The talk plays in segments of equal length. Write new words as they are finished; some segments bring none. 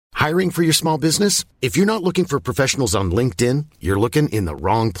Hiring for your small business? If you're not looking for professionals on LinkedIn, you're looking in the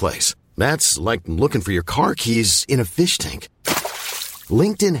wrong place. That's like looking for your car keys in a fish tank.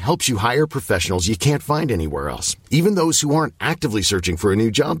 LinkedIn helps you hire professionals you can't find anywhere else, even those who aren't actively searching for a new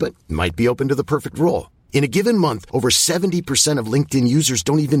job but might be open to the perfect role. In a given month, over 70% of LinkedIn users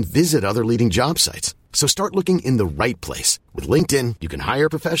don't even visit other leading job sites. So start looking in the right place. With LinkedIn, you can hire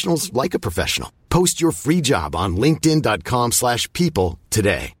professionals like a professional. Post your free job on linkedin.com/people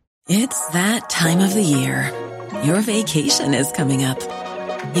today. It's that time of the year. Your vacation is coming up.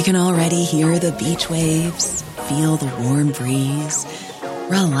 You can already hear the beach waves, feel the warm breeze,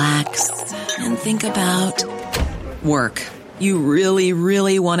 relax, and think about work. You really,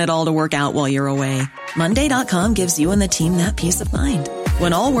 really want it all to work out while you're away. Monday.com gives you and the team that peace of mind.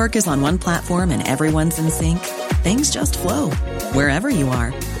 When all work is on one platform and everyone's in sync, things just flow. Wherever you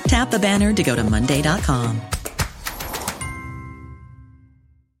are, tap the banner to go to Monday.com.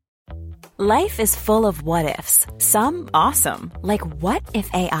 Life is full of what-ifs. Some awesome, like what if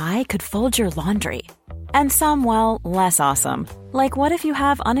AI could fold your laundry? And some, well, less awesome, like what if you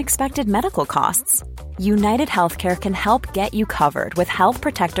have unexpected medical costs? United Healthcare can help get you covered with Health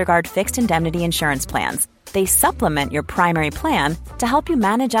Protector Guard fixed indemnity insurance plans. They supplement your primary plan to help you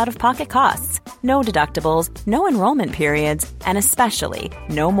manage out-of-pocket costs. No deductibles, no enrollment periods, and especially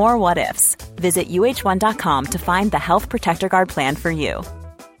no more what-ifs. Visit uh1.com to find the Health Protector Guard plan for you.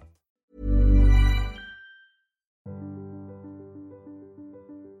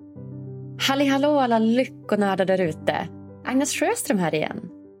 Hallå alla lyckonördar där ute. Agnes Sjöström här igen.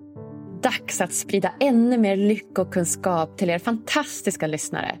 Dags att sprida ännu mer lyckokunskap till er fantastiska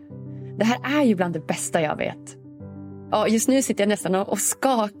lyssnare. Det här är ju bland det bästa jag vet. Ja, just nu sitter jag nästan och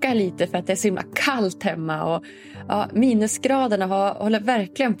skakar lite för att det är så himla kallt hemma. Och ja, minusgraderna håller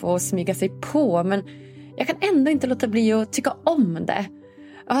verkligen på att smyga sig på. Men jag kan ändå inte låta bli att tycka om det.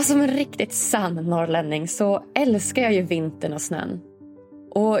 Ja, som en riktigt sann norrlänning så älskar jag ju vintern och snön.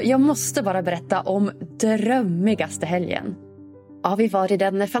 Och jag måste bara berätta om drömmigaste helgen. Ja, vi var i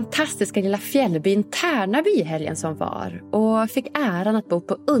den fantastiska lilla fjällbyn Tärnaby i helgen som var. Och fick äran att bo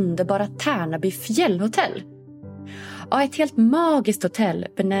på underbara Tärnaby fjällhotell. Ja, ett helt magiskt hotell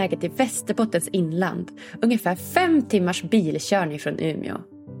benäget i Västerbottens inland. Ungefär 5 timmars bilkörning från Umeå.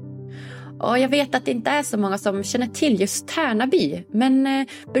 Och jag vet att det inte är så många som känner till just Tärnaby. Men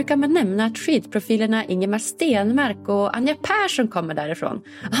brukar man nämna att skidprofilerna Ingemar Stenmark och Anja Persson kommer därifrån.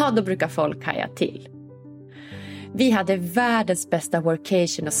 Ja, då brukar folk haja till. Vi hade världens bästa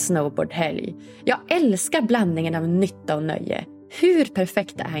workation och snowboardhelg. Jag älskar blandningen av nytta och nöje. Hur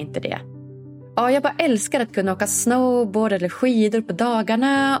perfekt är inte det? Ja, jag bara älskar att kunna åka snowboard eller skidor på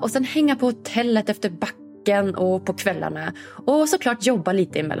dagarna. Och sen hänga på hotellet efter backen och på kvällarna. Och såklart jobba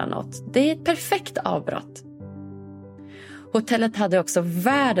lite emellanåt. Det är ett perfekt avbrott. Hotellet hade också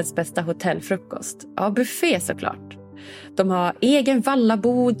världens bästa hotellfrukost. Ja, buffé såklart. De har egen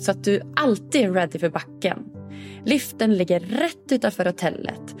vallabod så att du alltid är ready för backen. Liften ligger rätt utanför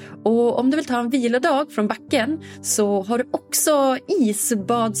hotellet. Och om du vill ta en vilodag från backen så har du också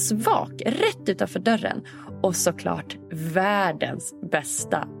isbadsvak rätt utanför dörren. Och såklart världens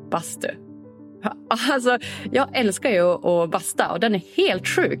bästa bastu. Alltså, jag älskar ju att basta och den är helt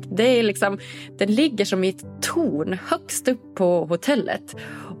sjuk. Det är liksom, den ligger som i ett torn högst upp på hotellet.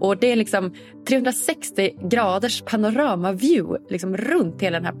 Och det är liksom 360 graders panoramaview liksom runt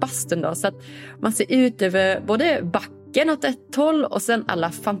hela den här bastun då. Så att man ser ut över både backen åt ett håll och sen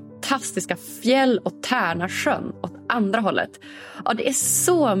alla fantastiska fjäll och Tärnasjön åt andra hållet. Ja, det är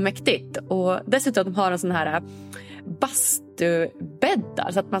så mäktigt. Och dessutom har de sån här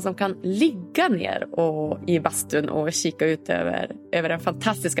bastubäddar så att man som kan ligga ner i bastun och kika ut över den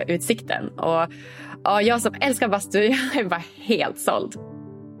fantastiska utsikten. Och ja, jag som älskar bastu, jag är bara helt såld.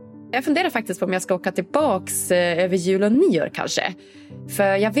 Jag funderar faktiskt på om jag ska åka tillbaks över jul och nyår kanske.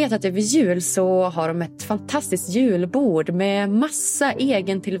 För jag vet att över jul så har de ett fantastiskt julbord med massa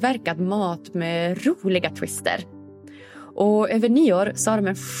egentillverkad mat med roliga twister. Och över nyår så har de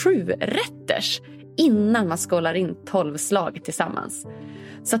en 7-rätters innan man skålar in 12 slag tillsammans.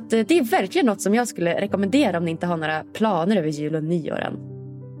 Så att det är verkligen något som jag skulle rekommendera om ni inte har några planer över jul och nyåren.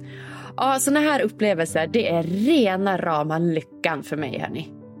 Ja, såna här upplevelser, det är rena rama lyckan för mig, hörni.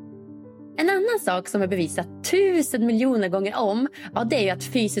 En annan sak som är bevisat 1000 miljoner gånger om, ja, det är ju att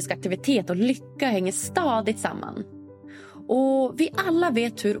fysisk aktivitet och lycka hänger stadigt samman. Och vi alla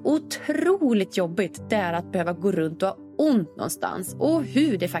vet hur otroligt jobbigt det är att behöva gå runt och ha ont någonstans och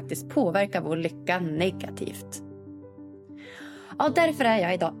hur det faktiskt påverkar vår lycka negativt. Ja, därför är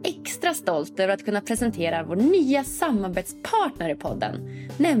jag idag extra stolt över att kunna presentera vår nya samarbetspartner i podden,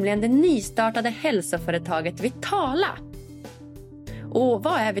 nämligen det nystartade hälsoföretaget Vitala. Och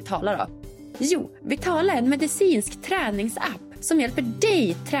vad är Vitala då? Jo, Vitala är en medicinsk träningsapp som hjälper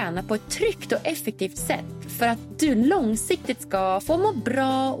dig träna på ett tryggt och effektivt sätt för att du långsiktigt ska få må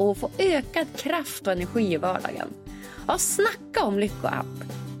bra och få ökad kraft och energi i vardagen. Ja, snacka om lyckoapp!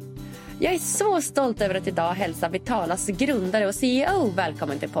 Jag är så stolt över att idag hälsa Vitalas grundare och CEO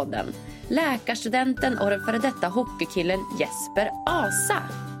välkommen till podden. Läkarstudenten och den före detta hockeykillen Jesper Aasa.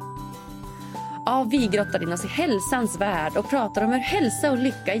 Ja, vi grottar in oss i hälsans värld och pratar om hur hälsa och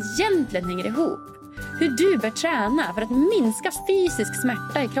lycka egentligen hänger ihop. Hur du bör träna för att minska fysisk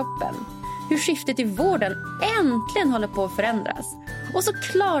smärta i kroppen. Hur skiftet i vården äntligen håller på att förändras. Och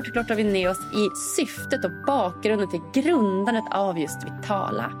såklart grottar vi ner oss i syftet och bakgrunden till grundandet av just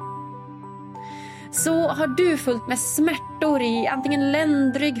Vitala. Så har du fullt med smärtor i antingen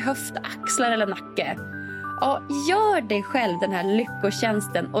ländrygg, höft, axlar eller nacke? Ja, gör dig själv den här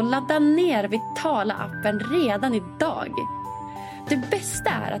lyckotjänsten och ladda ner Vitala-appen redan idag. Det bästa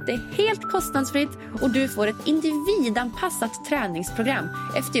är att det är helt kostnadsfritt och du får ett individanpassat träningsprogram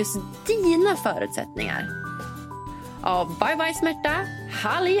efter just dina förutsättningar. Ja, bye bye smärta,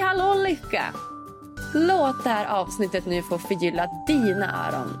 halli hallå lycka! Låt det här avsnittet nu få förgylla dina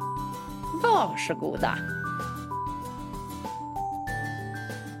öron. Varsågoda!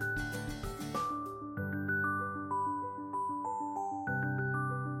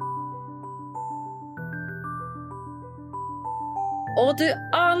 Och du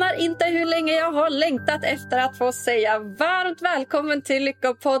anar inte hur länge jag har längtat efter att få säga varmt välkommen till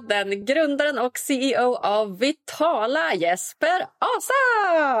Lyckopodden, grundaren och CEO av Vitala, Jesper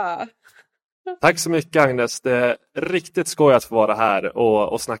Aasa! Tack så mycket Agnes, det är riktigt skoj att få vara här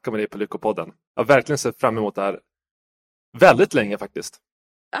och snacka med dig på Lyckopodden. Jag har verkligen sett fram emot det här väldigt länge faktiskt.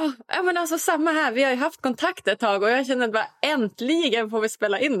 Ja, men alltså samma här, vi har ju haft kontakt ett tag och jag känner bara äntligen får vi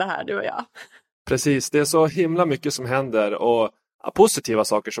spela in det här, du och jag. Precis, det är så himla mycket som händer och positiva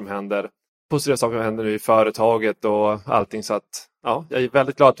saker som händer. Positiva saker som händer nu i företaget och allting, så att ja, jag är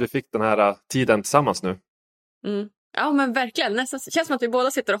väldigt glad att vi fick den här tiden tillsammans nu. Mm. Ja, men verkligen. Nästan känns som att vi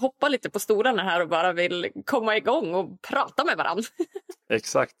båda sitter och hoppar lite på stolarna här och bara vill komma igång och prata med varandra.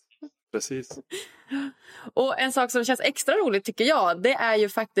 Exakt, precis. Och en sak som känns extra roligt tycker jag, det är ju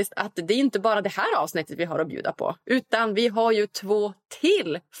faktiskt att det är inte bara det här avsnittet vi har att bjuda på. Utan vi har ju 2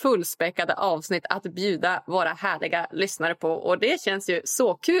 till fullspäckade avsnitt att bjuda våra härliga lyssnare på. Och det känns ju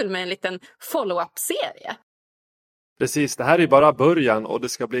så kul med en liten follow-up-serie. Precis, det här är ju bara början och det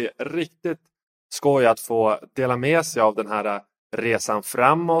ska bli riktigt skoj att få dela med sig av den här resan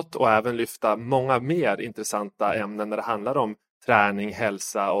framåt och även lyfta många mer intressanta ämnen när det handlar om träning,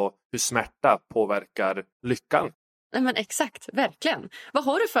 hälsa och hur smärta påverkar lyckan. Nej, men exakt, verkligen. Vad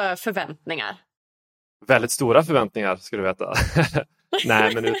har du för förväntningar? Väldigt stora förväntningar, ska du veta.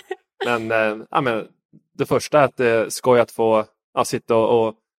 Nej, men det första är att det är skoj att få sitta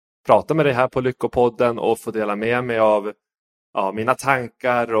och prata med dig här på Lyckopodden och få dela med mig av mina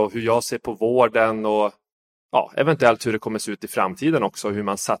tankar och hur jag ser på vården och eventuellt hur det kommer se ut i framtiden också, hur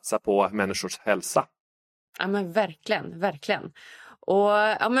man satsar på människors hälsa. Ja, men verkligen, verkligen. Och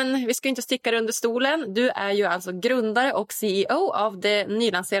vi ska inte sticka under stolen. Du är ju alltså grundare och CEO av det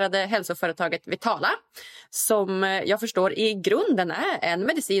nylanserade hälsoföretaget Vitala, som jag förstår i grunden är en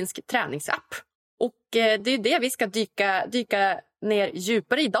medicinsk träningsapp. Och det är det vi ska dyka ner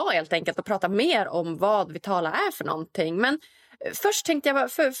djupare idag helt enkelt och prata mer om vad Vitala är för någonting. Men först tänkte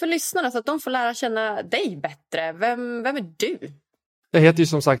jag för lyssnarna så att de får lära känna dig bättre. Vem är du? Jag heter ju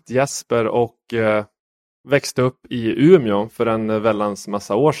som sagt Jesper och växte upp i Umeå för en väldans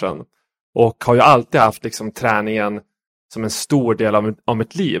massa år sedan. Och har ju alltid haft liksom träningen som en stor del av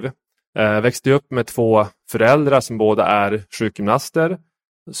mitt liv. Växte upp med 2 föräldrar som båda är sjukgymnaster.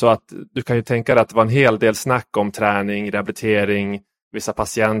 Så att du kan ju tänka dig att det var en hel del snack om träning, rehabilitering, vissa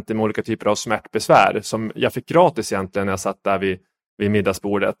patienter med olika typer av smärtbesvär som jag fick gratis egentligen när jag satt där vid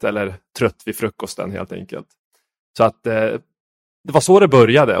middagsbordet eller trött vid frukosten helt enkelt. Så att det var så det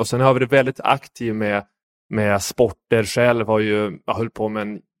började och sen har vi varit väldigt aktiv med sporter själv. Jag höll på med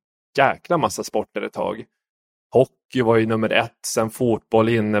en jäkla massa sporter ett tag. Hockey var ju nummer 1, sen fotboll,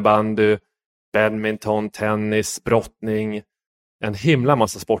 innebandy, badminton, tennis, brottning. En himla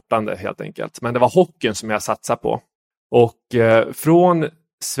massa sportande helt enkelt. Men det var hockeyn som jag satsade på. Och från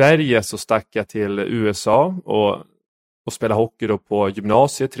Sverige så stack jag till USA och spelade hockey då på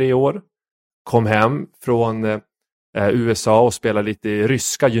gymnasiet 3 år. Kom hem från USA och spelade lite i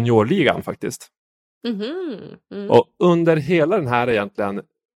ryska juniorligan faktiskt. Och under hela den här egentligen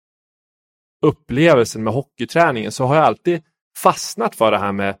upplevelsen med hockeyträningen så har jag alltid fastnat för det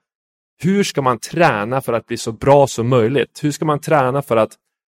här med hur ska man träna för att bli så bra som möjligt? Hur ska man träna för att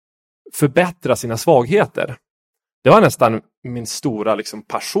förbättra sina svagheter? Det var nästan min stora liksom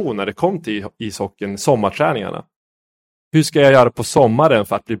passion när det kom till ishockeyn, sommarträningarna. Hur ska jag göra på sommaren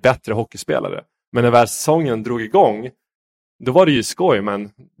för att bli bättre hockeyspelare? Men när väl säsongen drog igång, då var det ju skoj,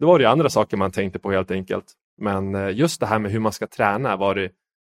 men då var det ju andra saker man tänkte på helt enkelt. Men just det här med hur man ska träna var det,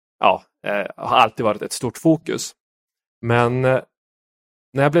 har alltid varit ett stort fokus. Men när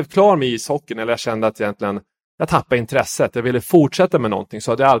jag blev klar med ishockeyn, eller jag kände att jag tappade intresset, jag ville fortsätta med någonting,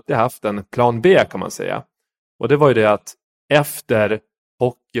 så hade jag alltid haft en plan B kan man säga. Och det var ju det att efter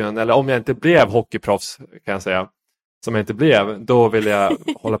hockeyn, eller om jag inte blev hockeyproffs kan jag säga, som jag inte blev, då ville jag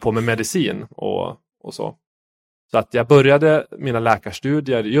hålla på med medicin och så. Så att jag började mina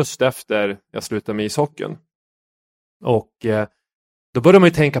läkarstudier just efter jag slutade med ishockeyn. Och då började man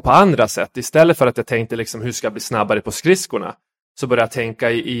ju tänka på andra sätt. Istället för att jag tänkte liksom, hur ska jag bli snabbare på skridskorna, så började jag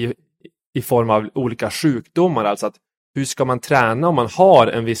tänka i form av olika sjukdomar. Alltså att hur ska man träna om man har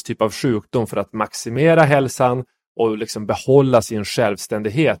en viss typ av sjukdom för att maximera hälsan och liksom behålla sin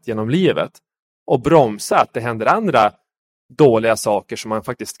självständighet genom livet. Och bromsa att det händer andra dåliga saker som man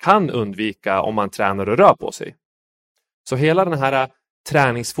faktiskt kan undvika om man tränar och rör på sig. Så hela den här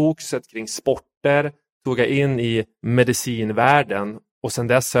träningsfokuset kring sporter tog jag in i medicinvärlden, och sedan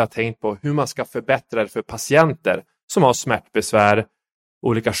dess har jag tänkt på hur man ska förbättra det för patienter som har smärtbesvär,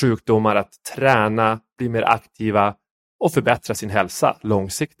 olika sjukdomar, att träna, bli mer aktiva och förbättra sin hälsa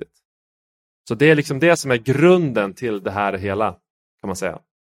långsiktigt. Så det är liksom det som är grunden till det här hela, kan man säga.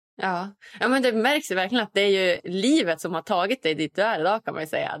 Ja, men det märks ju verkligen att det är ju livet som har tagit dig dit du är idag, kan man ju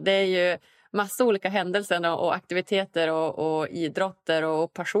säga. Det är ju massa olika händelser och aktiviteter och idrotter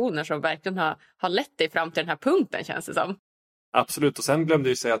och personer som verkligen har lett dig fram till den här punkten, känns det som. Absolut, och sen glömde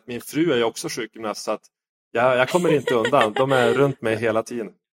jag säga att min fru är ju också sjukgymnast, så att jag kommer inte undan. De är runt mig hela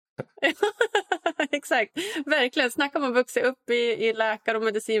tiden. Exakt, verkligen. Snacka om att vuxa upp i läkare- och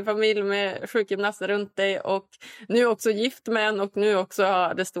medicinfamilj med sjukgymnaster runt dig, och nu också gift med en, och nu också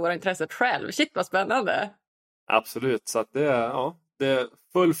har det stora intresset själv. Shit, vad spännande. Absolut, så att det är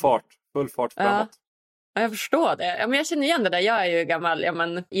full fart framåt. Ja, jag förstår det. Ja, men jag känner igen det där. Jag är ju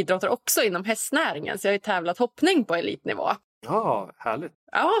gammal idrottare också inom hästnäringen, så jag har ju tävlat hoppning på elitnivå. Ja, härligt.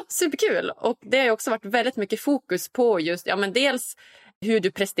 Ja, superkul. Och det har ju också varit väldigt mycket fokus på just, dels hur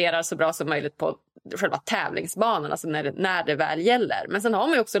du presterar så bra som möjligt på själva tävlingsbanan, alltså när det väl gäller. Men sen har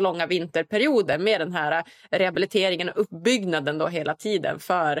man ju också långa vinterperioder med den här rehabiliteringen och uppbyggnaden då hela tiden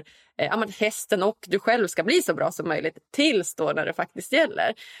för hästen och du själv ska bli så bra som möjligt tills då när det faktiskt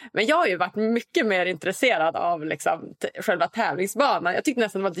gäller. Men jag har ju varit mycket mer intresserad av själva tävlingsbanan. Jag tyckte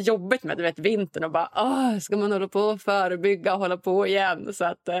nästan det var lite jobbigt med vintern och bara, ska man hålla på och förebygga och hålla på igen. Så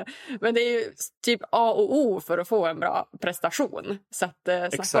att, men det är ju typ A och O för att få en bra prestation. Så att det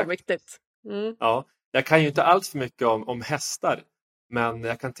är viktigt. Mm. Ja, jag kan ju inte alls för mycket om hästar, men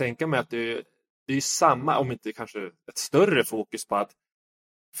jag kan tänka mig att det är samma, om inte kanske ett större fokus på att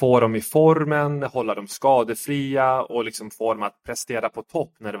få dem i formen, hålla dem skadefria och liksom få dem att prestera på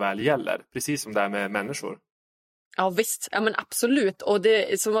topp när det väl gäller. Precis som det är med människor. Ja visst, men absolut. Och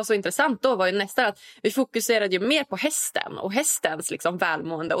det som var så intressant då var ju nästan att vi fokuserade ju mer på hästen och hästens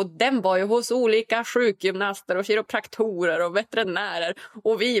välmående. Och den var ju hos olika sjukgymnaster och kiropraktorer och veterinärer.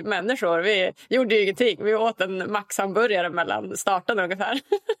 Och vi människor, vi gjorde ju ingenting. Vi åt en maxhamburgare mellan starten ungefär.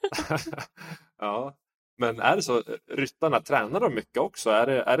 Ja, men är det så, ryttarna tränar de mycket också?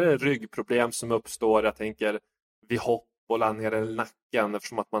 Är det ryggproblem som uppstår, jag tänker, vid hopp och landar i nacken,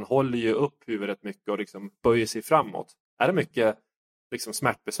 eftersom att man håller ju upp huvudet mycket och böjer sig framåt? Är det mycket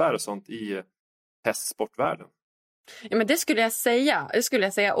smärtbesvär och sånt i hästsportvärlden? Ja, men det skulle jag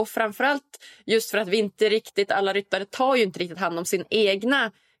säga. Och framförallt just för att vi inte riktigt, alla ryttare tar ju inte riktigt hand om sin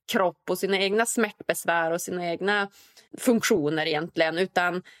egna kropp och sina egna smärtbesvär och sina egna funktioner egentligen.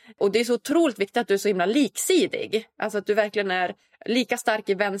 Och det är så otroligt viktigt att du är så himla liksidig. Alltså att du verkligen är lika stark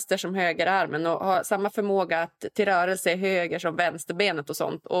i vänster som högerarmen och har samma förmåga till rörelse i höger som vänsterbenet och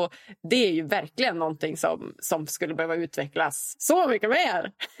sånt. Och det är ju verkligen någonting som skulle behöva utvecklas så mycket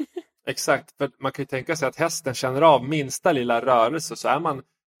mer. Exakt, för man kan ju tänka sig att hästen känner av minsta lilla rörelse, så är man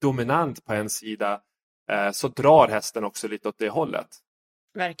dominant på en sida så drar hästen också lite åt det hållet.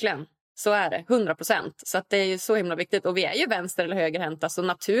 Verkligen, så är det, 100%. Så att det är ju så himla viktigt. Och vi är ju vänster- eller högerhänta, så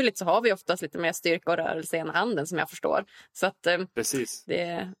naturligt så har vi oftast lite mer styrka och rörelse i ena handen, som jag förstår. Så att precis. Det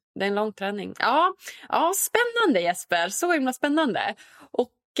är en lång träning. Ja, spännande Jesper, så himla spännande.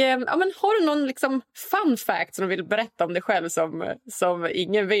 Och men har du någon fun fact som du vill berätta om dig själv som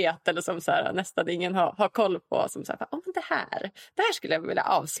ingen vet, eller som nästan ingen har koll på, som men det här skulle jag vilja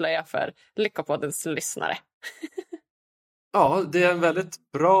avslöja för Lyckopoddens lyssnare? Ja, det är en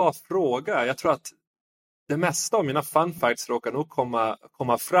väldigt bra fråga. Jag tror att det mesta av mina fun facts råkar nog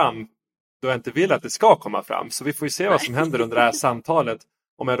komma fram då jag inte vill att det ska komma fram. Så vi får ju se vad som händer under det här samtalet.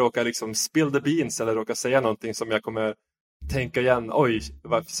 Om jag råkar liksom spill the beans eller råkar säga någonting som jag kommer tänka igen. Oj,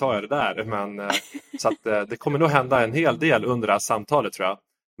 varför sa jag det där? Men, så att det kommer nog hända en hel del under det här samtalet tror jag.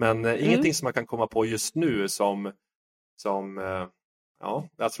 Men ingenting som man kan komma på just nu som ja,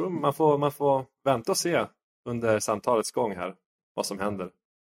 jag tror man får vänta och se under samtalets gång här vad som händer.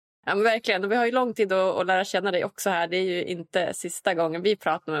 Ja, men verkligen. Och vi har ju lång tid att lära känna dig också här. Det är ju inte sista gången vi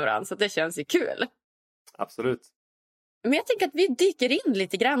pratar med varandra, så det känns ju kul. Absolut. Men jag tänker att vi dyker in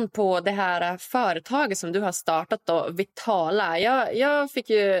lite grann på det här företaget som du har startat då, Vitala. Jag fick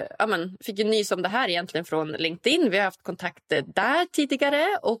ju nys om det här egentligen från LinkedIn. Vi har haft kontakt där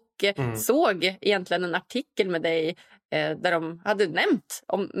tidigare och såg egentligen en artikel med dig där de hade nämnt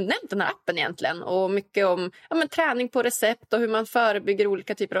den här appen egentligen. Och mycket om träning på recept och hur man förebygger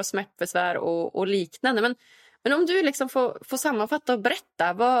olika typer av smärtbesvär och liknande. Men om du liksom får sammanfatta och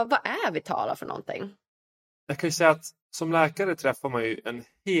berätta, vad är Vitala för någonting? Jag kan ju säga att som läkare träffar man ju en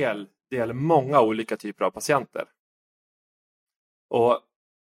hel del, många olika typer av patienter. Och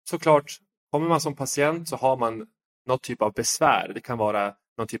såklart, kommer man som patient så har man någon typ av besvär. Det kan vara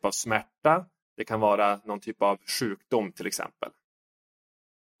någon typ av smärta. Det kan vara någon typ av sjukdom till exempel.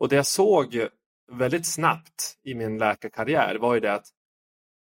 Och det jag såg väldigt snabbt i min läkarkarriär var ju det att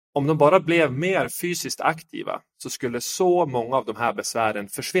om de bara blev mer fysiskt aktiva så skulle så många av de här besvären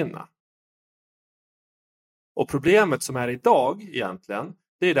försvinna. Och problemet som är idag egentligen,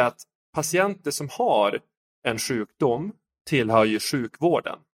 det är det att patienter som har en sjukdom tillhör ju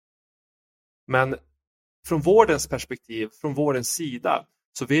sjukvården. Men från vårdens perspektiv, från vårdens sida,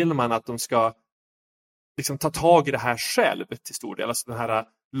 så vill man att de ska liksom ta tag i det här själv till stor del. Alltså den här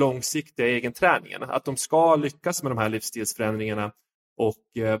långsiktiga egenträningen. Att de ska lyckas med de här livsstilsförändringarna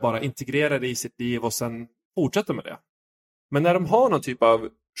och bara integrera det i sitt liv och sen fortsätta med det. Men när de har någon typ av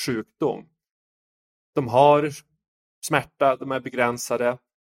sjukdom, de har smärta, de är begränsade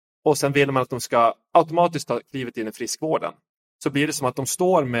och sen vill man att de ska automatiskt ta klivet in i friskvården. Så blir det som att de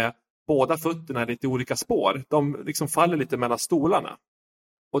står med båda fötterna i lite olika spår. De liksom faller lite mellan stolarna.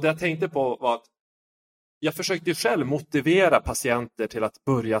 Och det jag tänkte på var att jag försökte ju själv motivera patienter till att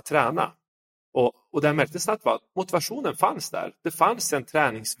börja träna. Och det jag märkte snabbt var att motivationen fanns där. Det fanns en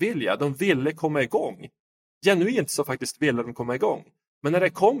träningsvilja. De ville komma igång. Genuint så faktiskt ville de komma igång. Men när det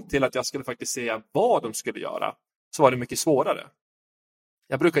kom till att jag skulle faktiskt säga vad de skulle göra så var det mycket svårare.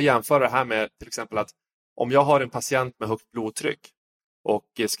 Jag brukar jämföra det här med till exempel att om jag har en patient med högt blodtryck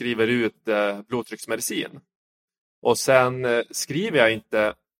och skriver ut blodtrycksmedicin och sen skriver jag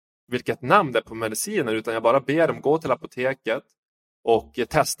inte vilket namn det är på medicinen utan jag bara ber dem gå till apoteket och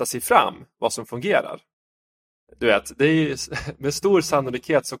testa sig fram vad som fungerar. Du vet, det är, med stor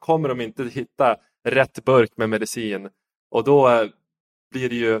sannolikhet så kommer de inte hitta rätt burk med medicin och då blir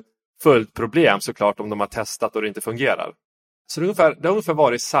det ju fullt problem såklart om de har testat och det inte fungerar. Så det har ungefär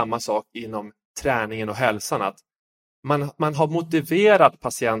varit samma sak inom träningen och hälsan att man har motiverat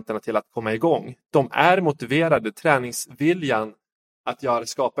patienterna till att komma igång. De är motiverade, träningsviljan att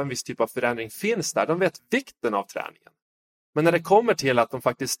skapa en viss typ av förändring finns där. De vet vikten av träningen. Men när det kommer till att de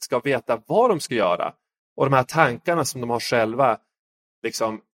faktiskt ska veta vad de ska göra och de här tankarna som de har själva,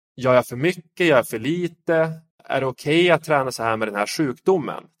 liksom, gör jag för mycket, gör jag för lite? Är det okej att träna så här med den här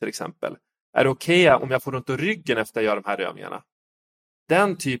sjukdomen till exempel? Är det okej om jag får ont i ryggen efter att jag gör de här övningarna?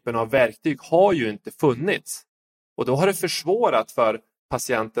 Den typen av verktyg har ju inte funnits. Och då har det försvårat för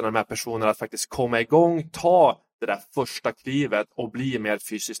patienterna, de här personerna, att faktiskt komma igång, ta det där första klivet och bli mer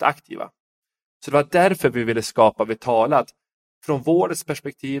fysiskt aktiva. Så det var därför vi ville skapa Vitala. Att från vårdens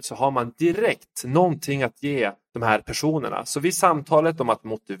perspektiv så har man direkt någonting att ge de här personerna. Så vid samtalet om att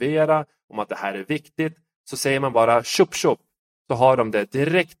motivera, om att det här är viktigt, så säger man bara tjup tjup. Så har de det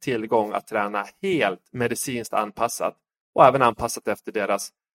direkt tillgång att träna helt medicinskt anpassat. Och även anpassat efter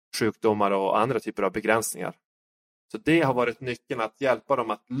deras sjukdomar och andra typer av begränsningar. Så det har varit nyckeln att hjälpa dem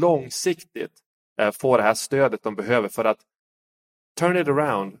att långsiktigt få det här stödet de behöver för att turn it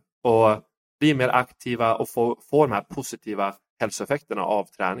around och bli mer aktiva och få de här positiva hälsoeffekterna av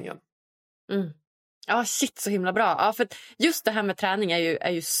träningen. Mm. Ja, shit, så himla bra. Ja, för just det här med träning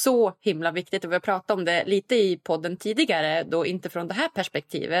är ju så himla viktigt. Och vi har pratat om det lite i podden tidigare, då inte från det här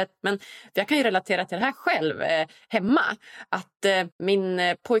perspektivet. Men jag kan ju relatera till det här själv hemma. Att min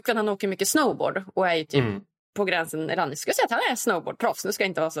pojkvän, han åker mycket snowboard och är ju typ på gränsen, eller jag skulle säga att han är snowboardproffs. Nu ska jag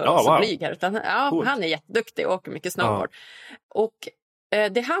inte vara så blyg här, utan han är jätteduktig och åker mycket snowboard. Och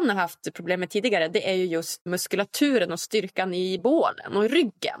det han har haft problem med tidigare, det är ju just muskulaturen och styrkan i bålen och i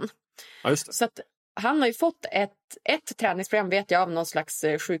ryggen. Ja, just det. Så att han har ju fått ett träningsprogram, vet jag, av någon slags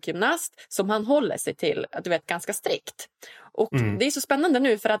sjukgymnast som han håller sig till, du vet, ganska strikt. Och det är så spännande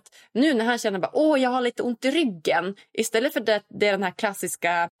nu, för att nu när han känner bara, jag har lite ont i ryggen, istället för det är den här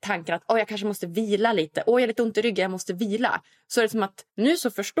klassiska tanken att jag kanske måste vila lite, jag har lite ont i ryggen, jag måste vila, så är det som att nu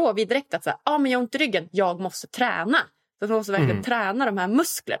så förstår vi direkt att men jag har ont i ryggen, jag måste träna. Så man måste verkligen träna de här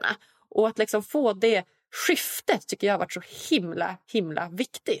musklerna, och att liksom få det skiftet tycker jag har varit så himla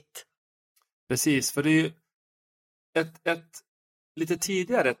viktigt. Precis, för det är ju ett lite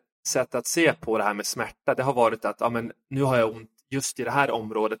tidigare sätt att se på det här med smärta. Det har varit att nu har jag ont just i det här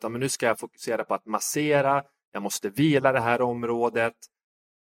området. Men nu ska jag fokusera på att massera. Jag måste vila det här området.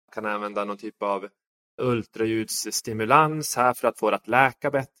 Jag kan använda någon typ av ultraljudsstimulans här för att få det att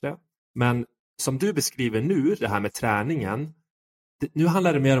läka bättre. Men som du beskriver nu, det här med träningen. Nu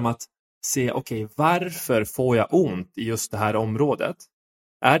handlar det mer om att se, varför får jag ont i just det här området?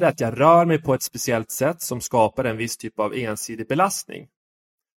 Är det att jag rör mig på ett speciellt sätt som skapar en viss typ av ensidig belastning?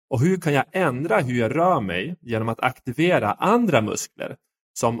 Och hur kan jag ändra hur jag rör mig genom att aktivera andra muskler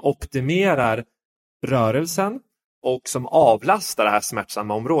som optimerar rörelsen och som avlastar det här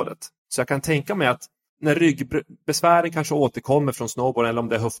smärtsamma området? Så jag kan tänka mig att när ryggbesvären kanske återkommer från snowboarden, eller om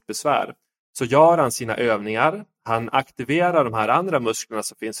det är höftbesvär, så gör han sina övningar. Han aktiverar de här andra musklerna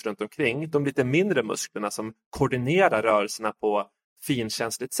som finns runt omkring, de lite mindre musklerna som koordinerar rörelserna på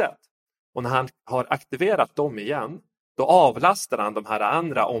finkänsligt sätt. Och när han har aktiverat dem igen, då avlastar han de här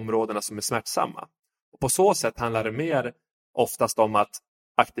andra områdena som är smärtsamma. Och på så sätt handlar det mer oftast om att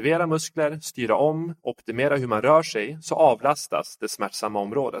aktivera muskler, styra om, optimera hur man rör sig, så avlastas det smärtsamma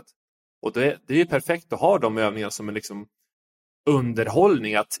området. Och det är ju perfekt att ha de övningarna som en liksom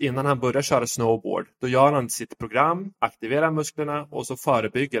underhållning, att innan han börjar köra snowboard, då gör han sitt program, aktiverar musklerna och så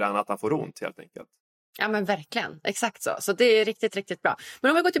förebygger han att han får ont helt enkelt. Ja, men verkligen, exakt så. Så det är riktigt bra.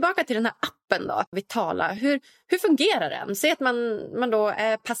 Men om vi går tillbaka till den här appen då, Vitala, hur fungerar den? Säg att man då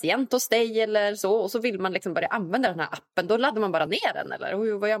är patient hos dig eller så, och så vill man liksom börja använda den här appen, då laddar man bara ner den,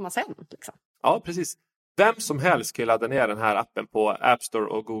 eller vad gör man sen liksom? Ja, precis. Vem som helst kan ladda ner den här appen på App Store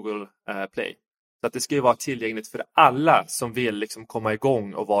och Google Play. Så att det ska ju vara tillgängligt för alla som vill liksom komma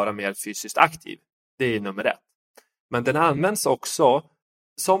igång och vara mer fysiskt aktiv. Det är nummer 1. Men den används också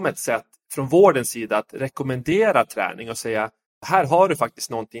som ett sätt från vårdens sida att rekommendera träning och säga, här har du faktiskt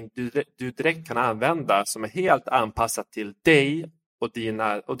någonting du direkt kan använda som är helt anpassat till dig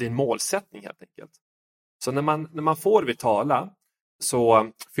och din målsättning helt enkelt. Så när man får Vitala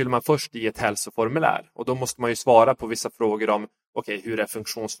så fyller man först i ett hälsoformulär, och då måste man ju svara på vissa frågor om hur är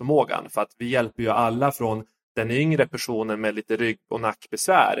funktionsförmågan? För att vi hjälper ju alla från den yngre personen med lite rygg- och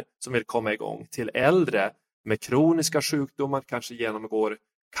nackbesvär som vill komma igång till äldre med kroniska sjukdomar, kanske genomgår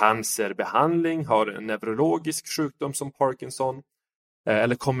cancerbehandling, har en neurologisk sjukdom som Parkinson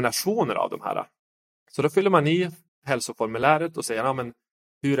eller kombinationer av de här. Så då fyller man i hälsoformuläret och säger,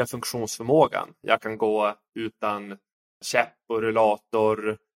 hur är funktionsförmågan? Jag kan gå utan käpp och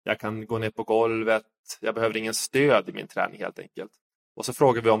rullator, jag kan gå ner på golvet, jag behöver ingen stöd i min träning helt enkelt. Och så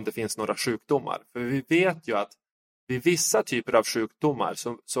frågar vi om det finns några sjukdomar. För vi vet ju att vid vissa typer av sjukdomar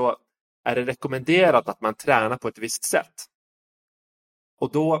så är det rekommenderat att man tränar på ett visst sätt.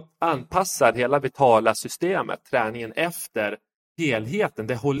 Och då anpassar hela vitala systemet träningen efter helheten,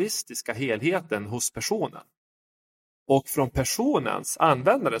 den holistiska helheten hos personen. Och från personens,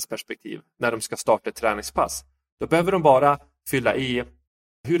 användarens perspektiv, när de ska starta ett träningspass, då behöver de bara fylla i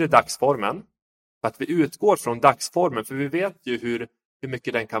hur är dagsformen. För att vi utgår från dagsformen, för vi vet ju hur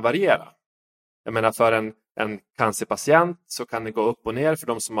mycket den kan variera. Jag menar, för en cancerpatient så kan det gå upp och ner. För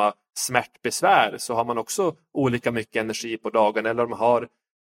de som har smärtbesvär så har man också olika mycket energi på dagen. Eller de har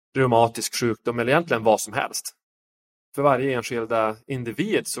reumatisk sjukdom eller egentligen vad som helst. För varje enskilda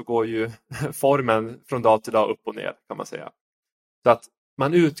individ så går ju formen från dag till dag upp och ner, kan man säga. Så att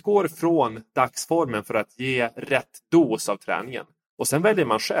man utgår från dagsformen för att ge rätt dos av träningen. Och sen väljer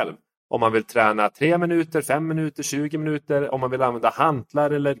man själv om man vill träna 3 minuter, 5 minuter, 20 minuter. Om man vill använda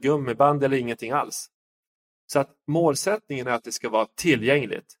hantlar eller gummiband eller ingenting alls. Så att målsättningen är att det ska vara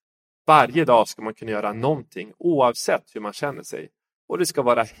tillgängligt. Varje dag ska man kunna göra någonting oavsett hur man känner sig. Och det ska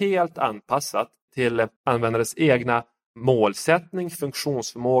vara helt anpassat till användarens egna målsättning,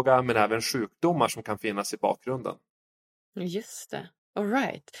 funktionsförmåga, men även sjukdomar som kan finnas i bakgrunden. Just det. All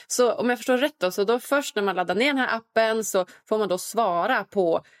right. Så om jag förstår rätt då, så då först när man laddar ner den här appen så får man då svara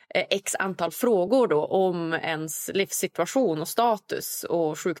på x antal frågor då om ens livssituation och status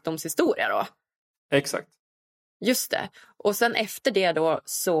och sjukdomshistoria då? Exakt. Just det. Och sen efter det då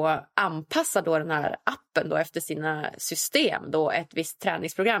så anpassar då den här appen då efter sina system då ett visst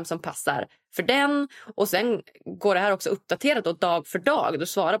träningsprogram som passar för den. Och sen går det här också uppdaterat då dag för dag. Du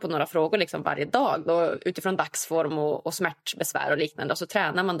svarar på några frågor liksom varje dag då, utifrån dagsform och smärtbesvär och liknande. Och så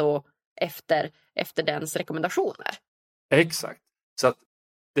tränar man då efter dens rekommendationer. Exakt. Så att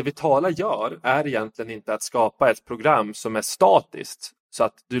det Vitala gör är egentligen inte att skapa ett program som är statiskt. Så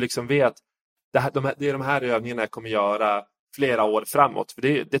att du liksom vet det är de här övningarna jag kommer göra flera år framåt. För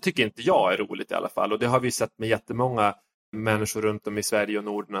det tycker inte jag är roligt i alla fall. Och det har vi sett med jättemånga människor runt om i Sverige och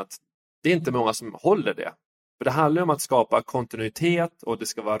Norden att det är inte många som håller det. För det handlar om att skapa kontinuitet och det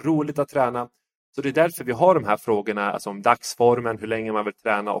ska vara roligt att träna. Så det är därför vi har de här frågorna, alltså om dagsformen, hur länge man vill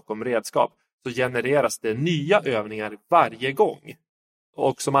träna och om redskap. Så genereras det nya övningar varje gång.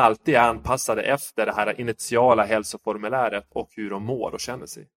 Och som alltid är anpassade efter det här initiala hälsoformuläret och hur de mår och känner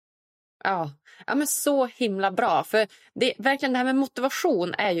sig. Ja, men så himla bra. För verkligen det här med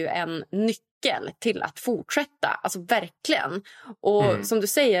motivation är ju en nyckel till att fortsätta. Alltså verkligen. Och som du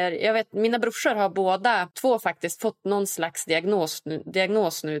säger, jag vet mina brorsor har båda två faktiskt fått någon slags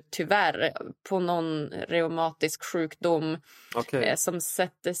diagnos nu tyvärr på någon reumatisk sjukdom som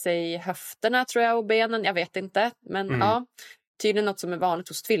sätter sig i höfterna tror jag och benen. Jag vet inte, men ja, tydligen något som är vanligt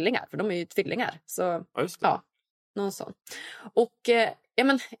hos tvillingar. För de är ju tvillingar. Så ja, någon sån. Och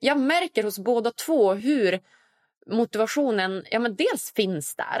jag märker hos båda två hur motivationen dels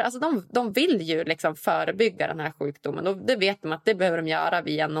finns där. Alltså de vill ju liksom förebygga den här sjukdomen. Och det vet de att det behöver de göra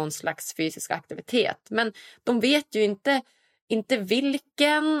via någon slags fysisk aktivitet. Men de vet ju inte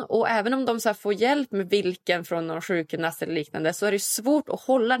vilken. Och även om de så här får hjälp med vilken från någon sjukgymnast eller liknande så är det svårt att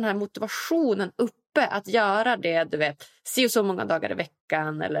hålla den här motivationen uppe. Att göra det, du vet, se så många dagar i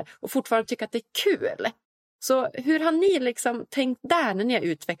veckan och fortfarande tycka att det är kul. Så hur har ni liksom tänkt där när ni har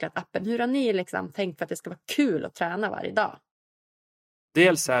utvecklat appen? Hur har ni liksom tänkt för att det ska vara kul att träna varje dag?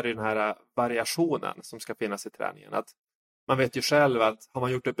 Dels är det den här variationen som ska finnas i träningen. Att man vet ju själv att har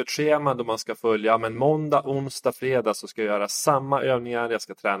man gjort upp ett schema då man ska följa men måndag, onsdag, fredag så ska jag göra samma övningar. Jag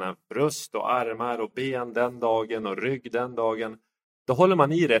ska träna bröst och armar och ben den dagen och rygg den dagen. Då håller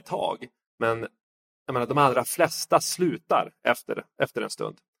man i det ett tag. Men jag menar, de allra flesta slutar efter en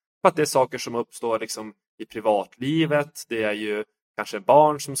stund. För att det är saker som uppstår liksom i privatlivet. Det är ju kanske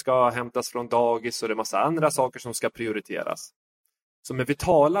barn som ska hämtas från dagis och det är massa andra saker som ska prioriteras. Så med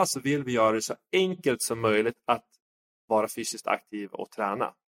Vitala så vill vi göra det så enkelt som möjligt att vara fysiskt aktiv och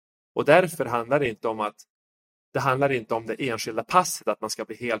träna. Och därför handlar det inte om det enskilda passet att man ska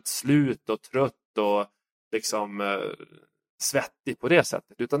bli helt slut och trött och liksom svettig på det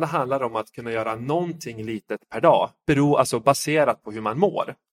sättet. Utan det handlar om att kunna göra någonting litet per dag. Alltså baserat på hur man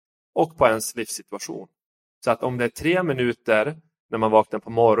mår. Och på ens livssituation. Så att om det är 3 minuter när man vaknar på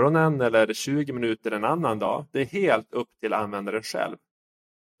morgonen eller 20 minuter en annan dag. Det är helt upp till användaren själv.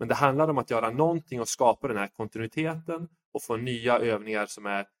 Men det handlar om att göra någonting och skapa den här kontinuiteten. Och få nya övningar som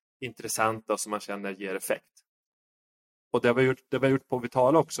är intressanta och som man känner ger effekt. Och det vi har gjort på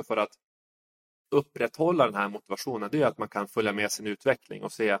Vitala också för att upprätthålla den här motivationen. Det är att man kan följa med sin utveckling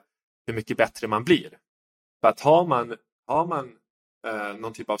och se hur mycket bättre man blir. För att har man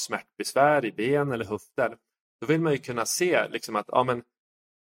någon typ av smärtbesvär i ben eller höfter, då vill man ju kunna se liksom att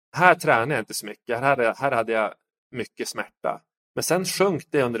här tränar jag inte så mycket, här hade jag mycket smärta. Men sen sjönk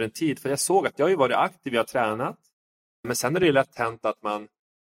det under en tid för jag såg att jag har ju varit aktiv, jag har tränat. Men sen är det ju lätt hänt att man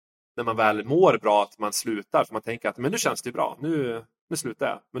när man väl mår bra att man slutar för man tänker att men nu känns det bra, nu slutar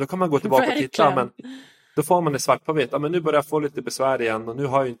jag. Men då kan man gå tillbaka och titta, men då får man det svart på vitt. Men nu börjar jag få lite besvär igen och nu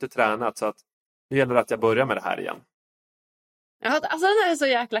har jag ju inte tränat så att nu gäller det att jag börjar med det här igen. Ja, alltså det där är så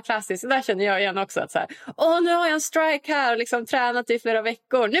jäkla klassiskt. Det där känner jag igen också. Att så här, nu har jag en strike här och liksom tränat i flera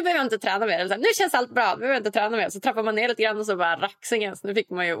veckor. Nu behöver jag inte träna mer. Eller, nu känns allt bra, nu behöver jag inte träna mer. Så trappar man ner lite grann och så bara raxingen. Så nu fick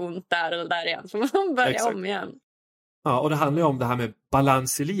man ju ont där eller där igen. Så man börjar om igen. Ja, och det handlar ju om det här med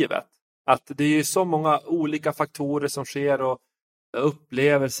balans i livet. Att det är ju så många olika faktorer som sker och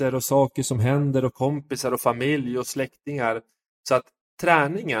upplevelser och saker som händer och kompisar och familj och släktingar. Så att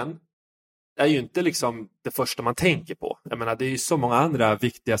träningen är ju inte liksom det första man tänker på. Jag menar, det är ju så många andra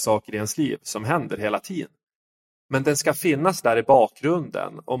viktiga saker i ens liv som händer hela tiden. Men den ska finnas där i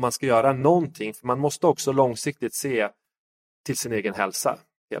bakgrunden om man ska göra någonting. För man måste också långsiktigt se till sin egen hälsa,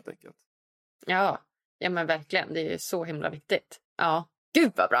 helt enkelt. Ja men verkligen. Det är så himla viktigt. Ja,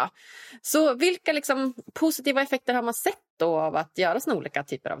 gud vad bra. Så vilka liksom positiva effekter har man sett då av att göra såna olika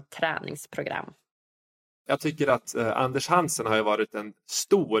typer av träningsprogram? Jag tycker att Anders Hansen har ju varit en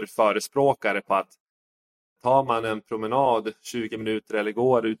stor förespråkare på att tar man en promenad 20 minuter eller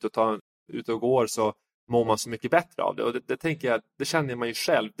går ut och går så mår man så mycket bättre av det. Och det tänker jag, det känner man ju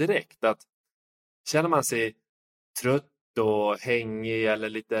själv direkt att känner man sig trött och hängig eller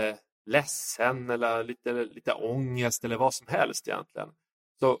lite ledsen eller lite ångest eller vad som helst egentligen.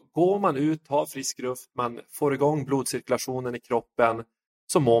 Så går man ut, tar frisk luft, man får igång blodcirkulationen i kroppen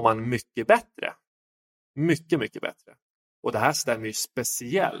så mår man mycket bättre. Mycket, mycket bättre. Och det här stämmer ju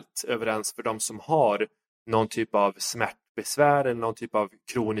speciellt överens för de som har någon typ av nackbesvär eller någon typ av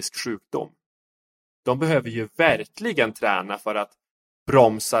kronisk sjukdom. De behöver ju verkligen träna för att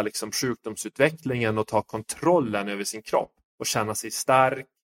bromsa liksom sjukdomsutvecklingen och ta kontrollen över sin kropp och känna sig stark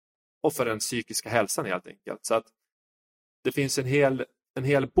och för den psykiska hälsan helt enkelt. Så att det finns en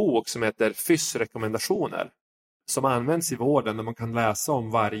hel bok som heter Fys-rekommendationer som används i vården där man kan läsa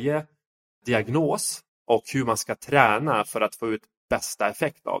om varje diagnos och hur man ska träna för att få ut bästa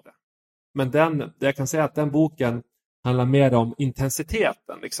effekt av det. Men jag kan säga att den boken handlar mer om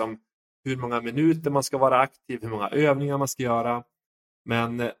intensiteten, liksom hur många minuter man ska vara aktiv, hur många övningar man ska göra.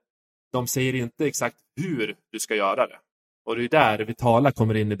 Men de säger inte exakt hur du ska göra det. Och det är där Vitala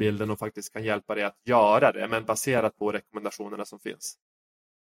kommer in i bilden och faktiskt kan hjälpa dig att göra det, men baserat på rekommendationerna som finns.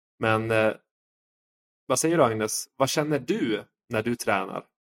 Men vad säger du, Agnes? Vad känner du när du tränar?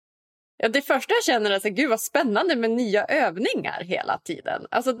 Ja, det första jag känner är att gud vad spännande med nya övningar hela tiden.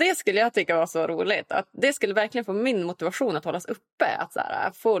 Alltså det skulle jag tycka var så roligt. Att det skulle verkligen få min motivation att hållas uppe. Att så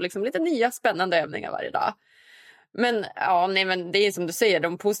här, få liksom lite nya spännande övningar varje dag. Men men det är som du säger,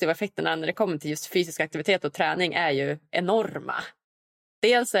 de positiva effekterna när det kommer till just fysisk aktivitet och träning är ju enorma.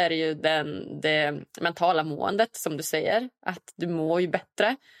 Dels är det ju det mentala måendet som du säger, att du mår ju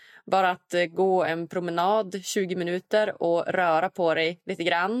bättre. Bara att gå en promenad 20 minuter och röra på dig lite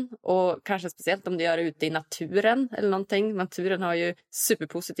grann. Och kanske speciellt om du gör det ute i naturen eller någonting. Naturen har ju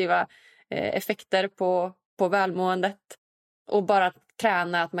superpositiva effekter på välmåendet. Och bara att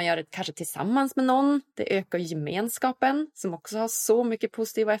träna, att man gör det kanske tillsammans med någon. Det ökar gemenskapen som också har så mycket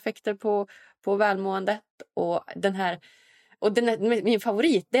positiva effekter på välmåendet. Och min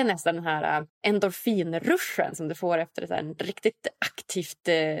favorit, det är nästan den här endorfinruschen som du får efter ett här riktigt aktivt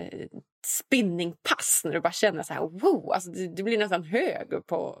spinningpass. När du bara känner så här, wow, alltså du blir nästan hög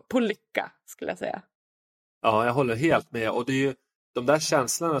på lycka, skulle jag säga. Ja, jag håller helt med. Och det är ju de där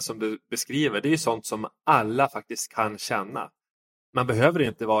känslorna som du beskriver, det är ju sånt som alla faktiskt kan känna. Man behöver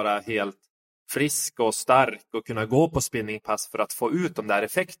inte vara helt frisk och stark och kunna gå på spinningpass för att få ut de där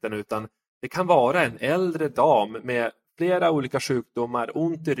effekterna, utan det kan vara en äldre dam med flera olika sjukdomar,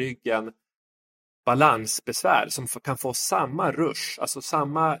 ont i ryggen, balansbesvär som kan få samma rush, alltså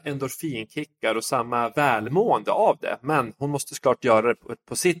samma endorfinkickar och samma välmående av det. Men hon måste såklart göra det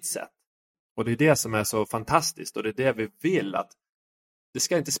på sitt sätt. Och det är det som är så fantastiskt, och det är det vi vill, att det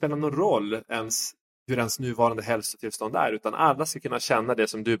ska inte spela någon roll ens hur ens nuvarande hälsotillstånd är, utan alla ska kunna känna det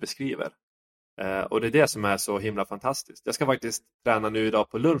som du beskriver. Och det är det som är så himla fantastiskt. Jag ska faktiskt träna nu idag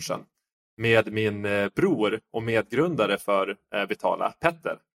på lunchen med min bror och medgrundare för Vitala,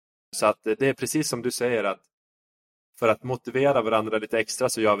 Petter. Så att det är precis som du säger, att för att motivera varandra lite extra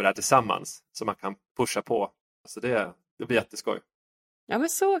så gör vi det här tillsammans, så man kan pusha på. Så det blir jätteskoj. Ja, men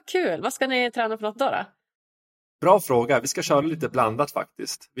så kul. Vad ska ni träna för något då? Bra fråga. Vi ska köra lite blandat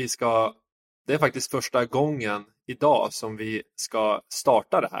faktiskt. Det är faktiskt första gången idag som vi ska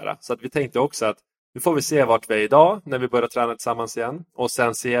starta det här. Så att vi tänkte också att nu får vi se vart vi är idag när vi börjar träna tillsammans igen. Och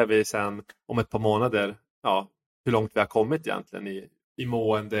sen ser vi sen om ett par månader hur långt vi har kommit egentligen i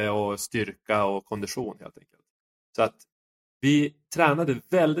mående och styrka och kondition helt enkelt. Så att vi tränade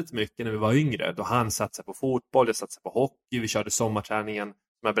väldigt mycket när vi var yngre. Då han satsade på fotboll, jag satsade på hockey. Vi körde sommarträningen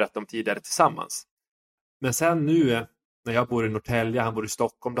som jag berättade om tidigare tillsammans. Men sen nu när jag bor i Norrtälje, han bor i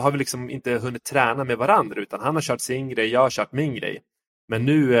Stockholm, då har vi liksom inte hunnit träna med varandra, utan han har kört sin grej, jag har kört min grej. Men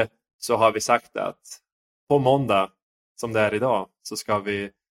nu så har vi sagt att på måndag, som det är idag, så ska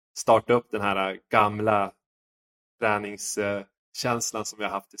vi starta upp den här gamla träningskänslan som vi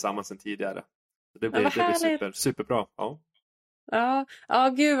har haft tillsammans sedan tidigare. Det blir superbra. Ja,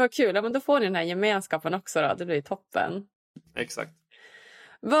 gud vad kul. Ja, men då får ni den här gemenskapen också då. Det blir toppen. Exakt.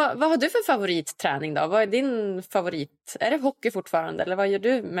 Vad har du för favoritträning då? Vad är din favorit? Är det hockey fortfarande? Eller vad gör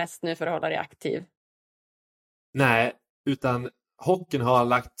du mest nu för att hålla dig aktiv? Nej, utan hockeyn har jag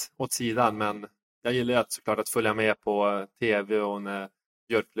lagt åt sidan. Men jag gillar såklart att följa med på tv och när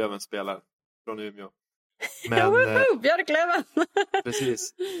Björklöven spelar från Umeå. Men, Björklöven!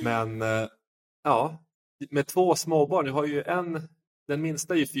 Precis. Men med 2 småbarn. Jag har ju den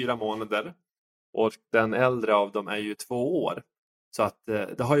minsta är ju 4 månader. Och den äldre av dem är ju 2 år. Så att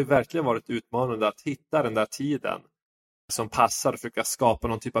det har ju verkligen varit utmanande att hitta den där tiden som passar och försöka skapa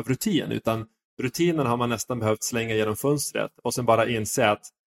någon typ av rutin. Utan rutinen har man nästan behövt slänga genom fönstret och sen bara inse att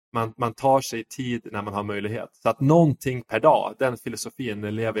man tar sig tid när man har möjlighet. Så att någonting per dag, den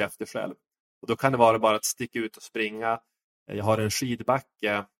filosofin lever jag efter själv. Och då kan det vara bara att sticka ut och springa. Jag har en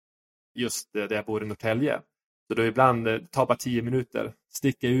skidbacke just där jag bor i Norrtälje. Så då ibland tar bara 10 minuter.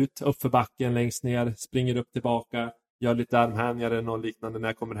 Sticka ut, upp för backen, längst ner, springer upp tillbaka. Gör lite armhävningar eller något liknande när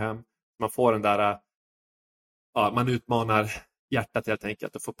jag kommer hem. Man får den där, man utmanar hjärtat helt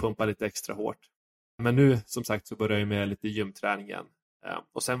enkelt och får pumpa lite extra hårt. Men nu som sagt så börjar jag med lite gymträning igen.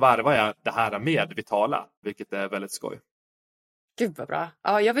 Och sen varvar jag det här med Vitala, vilket är väldigt skoj. Gud vad bra.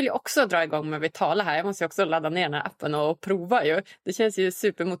 Ja, jag vill ju också dra igång med Vitala här. Jag måste ju också ladda ner den här appen och prova ju. Det känns ju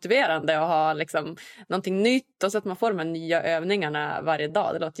supermotiverande att ha liksom någonting nytt och så att man får de här nya övningarna varje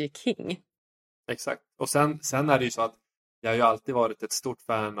dag. Det låter ju king. Exakt. Och sen är det ju så att jag har ju alltid varit ett stort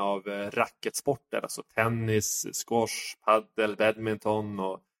fan av racketsporter. Alltså tennis, squash, paddel, badminton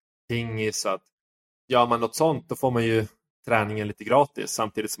och pingis. Så att gör man något sånt då får man ju träningen lite gratis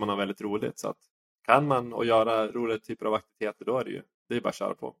samtidigt som man har väldigt roligt. Så att kan man och göra roliga typer av aktiviteter då är det är bara att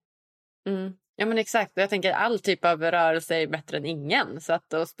köra på. Ja men exakt, jag tänker all typ av rörelse är bättre än ingen. Så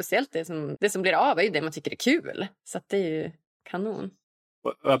att, och speciellt det som blir av är ju det man tycker är kul. Så att det är ju kanon.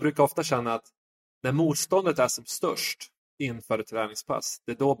 Och jag brukar ofta känna att när motståndet är som störst inför ett träningspass,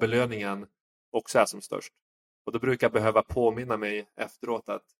 det är då belöningen också är som störst. Och då brukar jag behöva påminna mig efteråt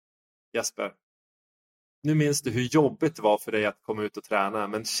att Jesper, nu minns du hur jobbigt det var för dig att komma ut och träna,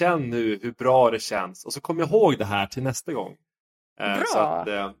 men känn nu hur bra det känns. Och så kommer jag ihåg det här till nästa gång. Bra! Så att,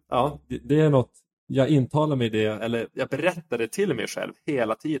 ja, det är något, jag intalar mig det, eller jag berättar det till mig själv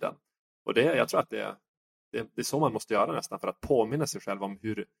hela tiden. Och jag tror att det är så man måste göra nästan för att påminna sig själv om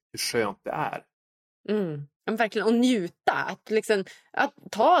hur skönt det är. Men verkligen, och njuta. Att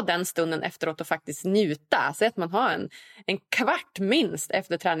ta den stunden efteråt och faktiskt njuta. Så att man har en kvart minst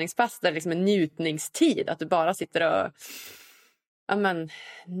efter träningspass där det liksom en njutningstid. Att du bara sitter och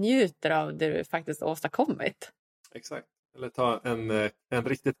njuter av det du faktiskt åstadkommit. Exakt. Eller ta en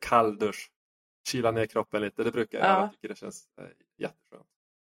riktigt kall dusch. Kyla ner kroppen lite. Det brukar jag göra. Jag tycker det känns jätteskönt.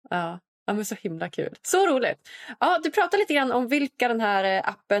 Ja, men så himla kul. Så roligt. Ja, du pratar lite grann om vilka den här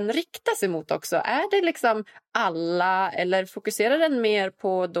appen riktar sig mot också. Är det liksom alla eller fokuserar den mer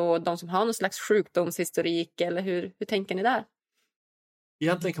på då de som har någon slags sjukdomshistorik eller hur tänker ni där?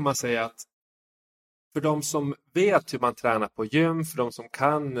 Egentligen kan man säga att för de som vet hur man tränar på gym, för de som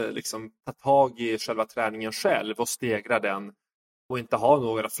kan liksom ta tag i själva träningen själv och stegra den och inte ha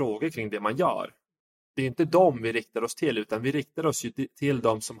några frågor kring det man gör. Det är inte dem vi riktar oss till utan vi riktar oss ju till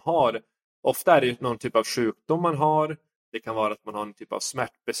de som har, ofta är det någon typ av sjukdom man har. Det kan vara att man har en typ av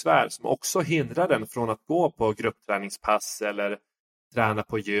smärtbesvär som också hindrar den från att gå på gruppträningspass eller träna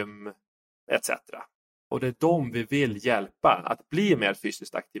på gym etc. Och det är de vi vill hjälpa att bli mer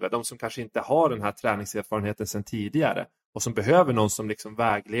fysiskt aktiva. De som kanske inte har den här träningserfarenheten sedan tidigare och som behöver någon som liksom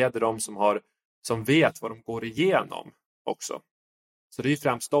vägleder dem, som vet vad de går igenom också. Så det är ju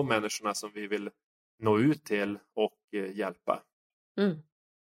främst de människorna som vi vill nå ut till och hjälpa.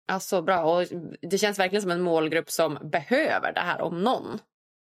 Ja, så bra. Och det känns verkligen som en målgrupp som behöver det här om någon.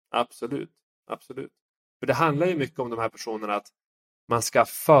 Absolut. För det handlar ju mycket om de här personerna att man ska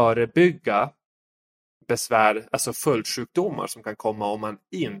förebygga besvär, alltså följdsjukdomar som kan komma om man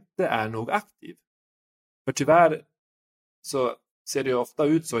inte är nog aktiv. För tyvärr så ser det ju ofta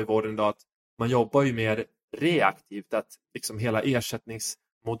ut så i vården idag att man jobbar ju mer reaktivt, att liksom hela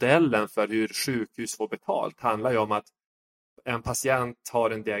ersättningsmodellen för hur sjukhus får betalt handlar ju om att en patient har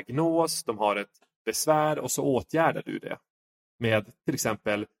en diagnos, de har ett besvär och så åtgärdar du det med till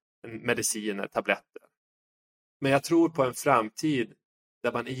exempel mediciner, tabletter. Men jag tror på en framtid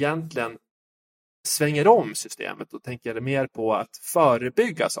där man egentligen svänger om systemet och tänker mer på att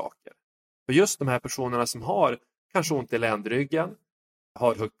förebygga saker. För just de här personerna som har kanske ont i ländryggen,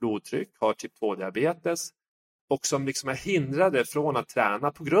 har högt blodtryck, har typ 2-diabetes och som liksom är hindrade från att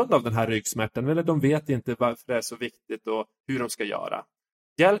träna på grund av den här ryggsmärtan eller de vet inte varför det är så viktigt och hur de ska göra.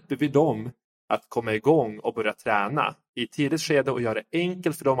 Hjälper vi dem att komma igång och börja träna i tidigt skede och göra det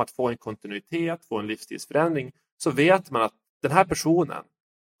enkelt för dem att få en kontinuitet, få en livsstilsförändring, så vet man att den här personen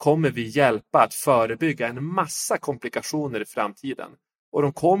kommer vi hjälpa att förebygga en massa komplikationer i framtiden. Och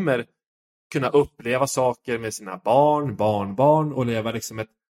de kommer kunna uppleva saker med sina barn, barnbarn och leva liksom ett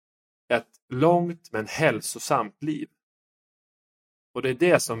långt men hälsosamt liv. Och det är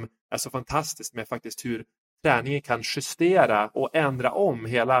det som är så fantastiskt med faktiskt hur träningen kan justera och ändra om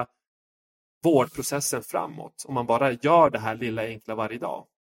hela vårdprocessen framåt. Om man bara gör det här lilla enkla varje dag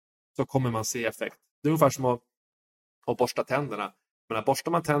så kommer man se effekt. Det är ungefär som att borsta tänderna. Men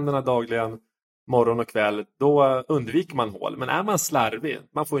borstar man tänderna dagligen, morgon och kväll, då undviker man hål. Men är man slarvig,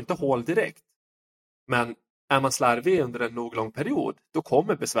 man får inte hål direkt. Men är man slarvig under en nog lång period, då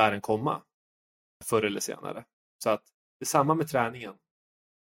kommer besvären komma förr eller senare. Så att det är samma med träningen.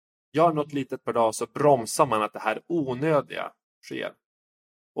 Gör något litet per dag så bromsar man att det här onödiga sker.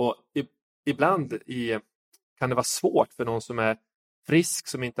 Och ibland kan det vara svårt för någon som är frisk,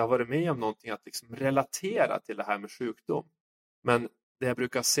 som inte har varit med om någonting, att liksom relatera till det här med sjukdom. Men det jag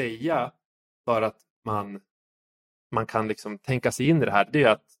brukar säga för att man kan liksom tänka sig in i det här, det är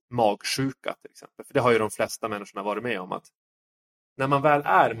att magsjuka till exempel. För det har ju de flesta människorna varit med om, att när man väl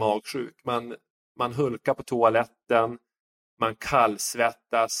är magsjuk, man hulkar på toaletten, man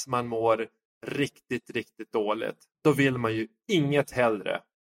kallsvettas, man mår riktigt, riktigt dåligt. Då vill man ju inget hellre.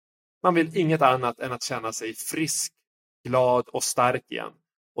 Man vill inget annat än att känna sig frisk, glad och stark igen.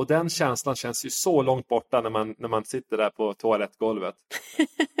 Och den känslan känns ju så långt borta när man sitter där på toalettgolvet.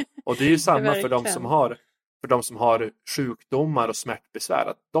 Och det är ju samma för de som har sjukdomar och smärtbesvär.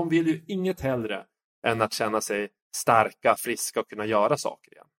 Att de vill ju inget hellre än att känna sig starka, friska och kunna göra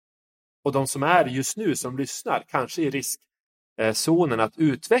saker igen. Och de som är just nu som lyssnar, kanske i riskzonen att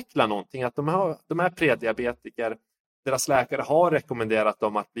utveckla någonting, att de är prediabetiker, deras läkare har rekommenderat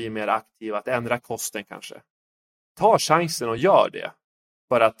dem att bli mer aktiva, att ändra kosten kanske. Ta chansen och gör det.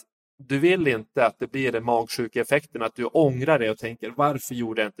 För att du vill inte att det blir den magsjuka-effekten, att du ångrar det och tänker varför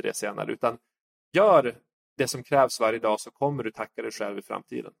gjorde jag inte det senare, utan gör det som krävs varje dag, så kommer du tacka dig själv i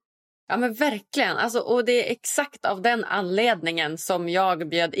framtiden. Ja men verkligen, alltså, och det är exakt av den anledningen som jag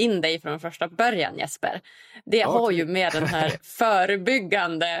bjöd in dig från första början, Jesper. Det har ju med den här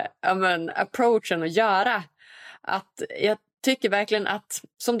förebyggande approachen att göra. Att jag tycker verkligen att,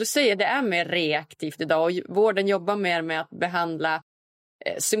 som du säger, det är mer reaktivt idag och vården jobbar mer med att behandla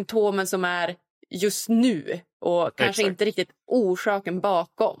symptomen som är just nu och kanske inte riktigt orsaken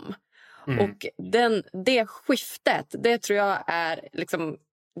bakom. Och det skiftet, det tror jag är liksom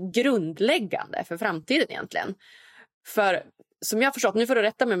grundläggande för framtiden egentligen. För som jag har förstått, nu får du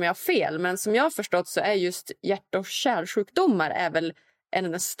rätta mig om jag har fel, men som jag har förstått så är just hjärt- och kärlsjukdomar är väl en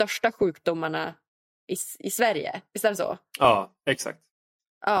av de största sjukdomarna i Sverige. Visst är det så? Ja, exakt.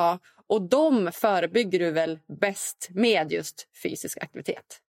 Ja, och de förebygger du väl bäst med just fysisk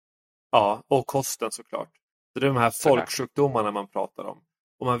aktivitet? Ja, och kosten såklart. Så det är de här folksjukdomarna man pratar om.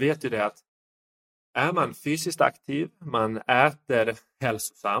 Och man vet ju det att är man fysiskt aktiv, man äter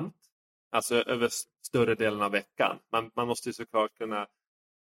hälsosamt, alltså över större delen av veckan. Man måste ju såklart kunna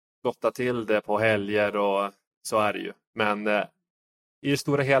gotta till det på helger och så är det ju. Men i det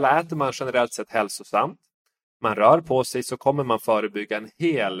stora hela äter man generellt sett hälsosamt. Man rör på sig, så kommer man förebygga en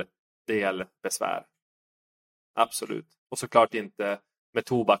hel del besvär. Absolut. Och såklart inte med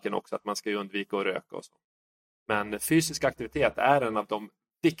tobaken också, att man ska undvika att röka och så. Men fysisk aktivitet är en av de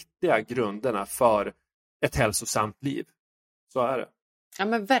viktiga grunderna för ett hälsosamt liv. Så är det. Ja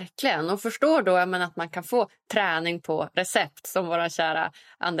men verkligen. Och förstår då att man kan få träning på recept, som våra kära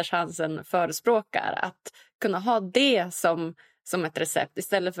Anders Hansen förespråkar. Att kunna ha det som ett recept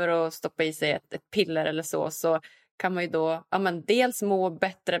istället för att stoppa i sig ett piller eller så kan man ju då dels må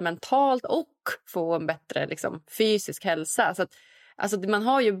bättre mentalt och få en bättre liksom, fysisk hälsa. Så att, alltså, man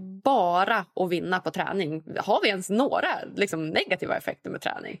har ju bara att vinna på träning. Har vi ens några liksom, negativa effekter med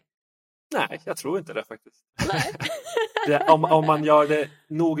träning? Nej, jag tror inte det faktiskt. Nej. om man gör det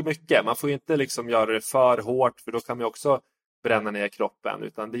nog mycket. Man får ju inte liksom göra det för hårt, för då kan man också bränna ner kroppen.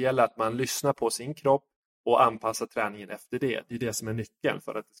 Utan det gäller att man lyssnar på sin kropp och anpassar träningen efter det. Det är det som är nyckeln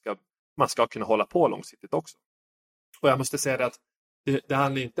för att man ska kunna hålla på långsiktigt också. Och jag måste säga att det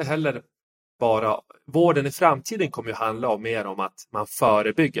handlar inte heller bara... Vården i framtiden kommer ju handla mer om att man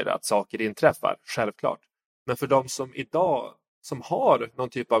förebygger att saker inträffar, självklart. Men för de som idag som har någon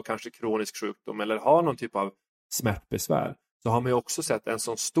typ av kanske kronisk sjukdom eller har någon typ av smärtbesvär, så har man ju också sett en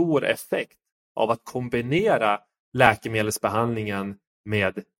sån stor effekt av att kombinera läkemedelsbehandlingen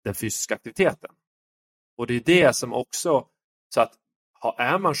med den fysiska aktiviteten. Och det är det som också, så att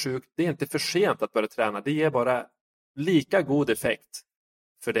är man sjuk, det är inte för sent att börja träna. Det ger bara lika god effekt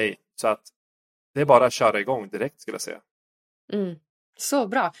för dig. Så att det är bara att köra igång direkt, skulle jag säga. Så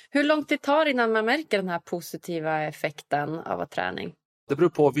bra. Hur lång tid tar det innan man märker den här positiva effekten av träning? Det beror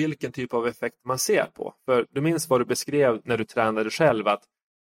på vilken typ av effekt man ser på. För du minns vad du beskrev när du tränade själv, att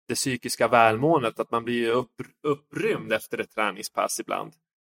det psykiska välmåendet, att man blir upprymd efter ett träningspass ibland.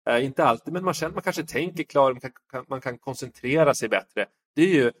 Inte alltid, men man känner att man kanske tänker klart, man kan koncentrera sig bättre. Det är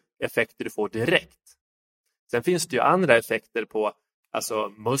ju effekter du får direkt. Sen finns det ju andra effekter på alltså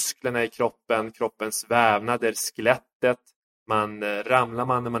musklerna i kroppen, kroppens vävnader, skelettet. Ramlar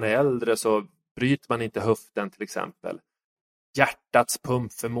man när man är äldre så bryter man inte höften till exempel. Hjärtats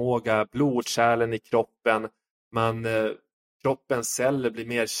pumpförmåga, blodkärlen i kroppen. Kroppens celler blir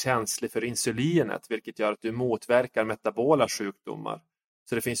mer känslig för insulinet, vilket gör att du motverkar metabola sjukdomar.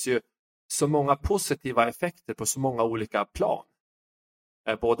 Så det finns ju så många positiva effekter på så många olika plan.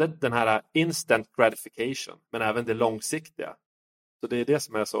 Både den här instant gratification, men även det långsiktiga. Så det är det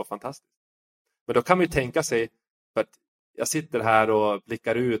som är så fantastiskt. Men då kan man ju tänka sig, för att jag sitter här och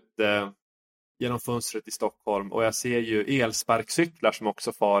blickar ut genom fönstret i Stockholm och jag ser ju elsparkcyklar som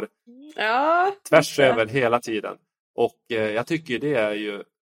också far tvärs över hela tiden. Och jag tycker det är ju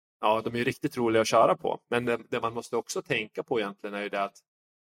ja, de är ju riktigt roliga att köra på. Men det man måste också tänka på egentligen är ju det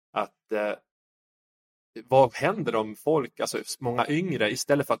att vad händer om folk, alltså många yngre,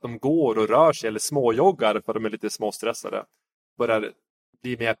 istället för att de går och rör sig eller småjoggar för att de är lite småstressade, börjar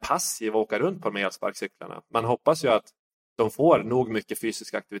bli mer passiva och åka runt på de här elsparkcyklarna. Man hoppas ju att de får nog mycket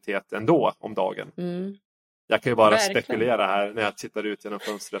fysisk aktivitet ändå om dagen. Jag kan ju bara Verkligen. spekulera här när jag tittar ut genom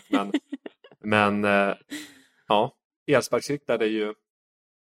fönstret. Men ja, elsparkcyklar är ju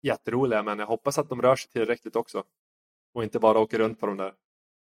jätteroliga, men jag hoppas att de rör sig tillräckligt också. Och inte bara åker runt på dem där.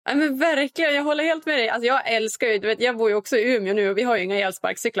 Nej, men verkligen, jag håller helt med dig. Alltså, jag älskar ju, du vet, jag bor ju också i Umeå nu och vi har ju inga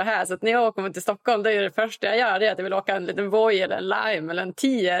elsparkcyklar här. Så att när jag kommer till Stockholm, det är det första jag gör, det är att jag vill åka en liten Voi eller en Lime eller en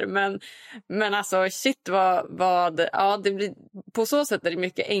Tier. Men alltså shit ja, det blir, på så sätt är det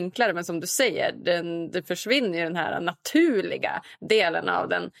mycket enklare. Men som du säger, det försvinner ju den här naturliga delen av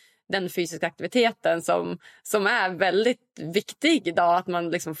den fysiska aktiviteten som är väldigt viktig idag, att man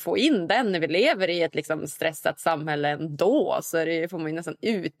liksom får in den när vi lever i ett liksom stressat samhälle ändå, så får man ju nästan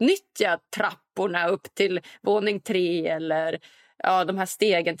utnyttja trapporna upp till våning 3 eller ja, de här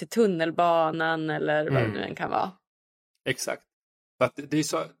stegen till tunnelbanan eller vad det nu än kan vara. Exakt. För att det är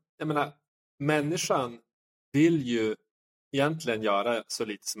så, jag menar, människan vill ju egentligen göra så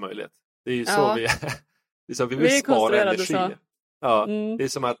lite som möjligt. Det är ju så det är så vi vill spara energi. Så. Ja, det är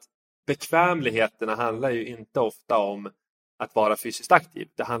som att bekvämligheterna handlar ju inte ofta om att vara fysiskt aktiv.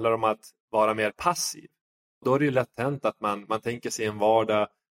 Det handlar om att vara mer passiv. Då är det ju lätt hänt att man tänker sig en vardag,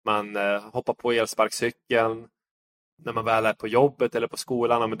 man hoppar på elsparkcykeln när man väl är på jobbet eller på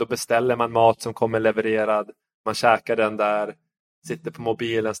skolan, men då beställer man mat som kommer levererad, man käkar den där, sitter på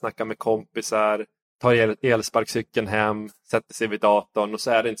mobilen, snackar med kompisar, tar elsparkcykeln hem, sätter sig vid datorn och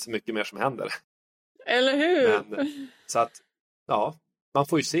så är det inte så mycket mer som händer. Eller hur? Så att, ja, man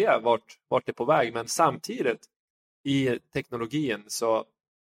får ju se vart det är på väg, men samtidigt i teknologin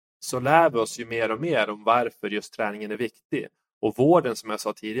så lär vi oss ju mer och mer om varför just träningen är viktig. Och vården, som jag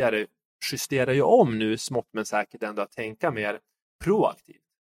sa tidigare, justerar ju om nu smått men säkert ändå att tänka mer proaktivt.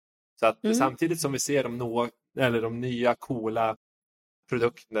 Så att samtidigt som vi ser de nya coola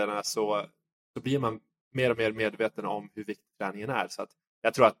produkterna så blir man mer och mer medveten om hur viktig träningen är. Så att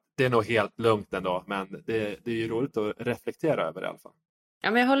jag tror att det är nog helt lugnt ändå, men det är ju roligt att reflektera över det i alla fall.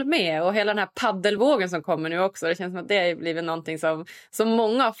 Ja, men jag håller med. Och hela den här paddelvågen som kommer nu också. Det känns som att det har blivit någonting som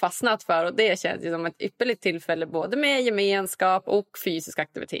många har fastnat för. Och det känns ju som ett ypperligt tillfälle både med gemenskap och fysisk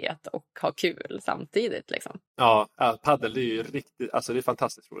aktivitet. Och ha kul samtidigt liksom. Ja, paddel, det är ju riktigt, alltså det är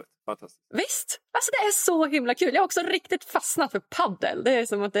fantastiskt roligt. Fantastiskt. Visst, alltså det är så himla kul. Jag har också riktigt fastnat för paddel. Det är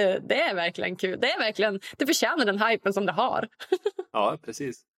som att det är verkligen kul. Det förtjänar den hypen som det har. Ja,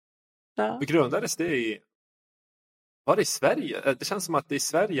 precis. Ja. Grundades det var det i Sverige? Det känns som att det i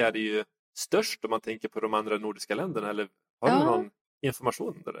Sverige är det ju störst om man tänker på de andra nordiska länderna. Eller har du någon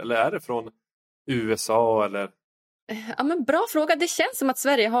information där? Eller är det från USA eller? Ja, men bra fråga. Det känns som att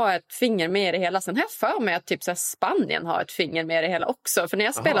Sverige har ett finger med i det hela. Sen har jag för mig att typ så här Spanien har ett finger med i det hela också. För när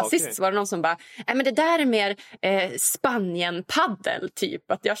jag spelade sist så var det någon som bara, nej men det där är mer Spanien-paddel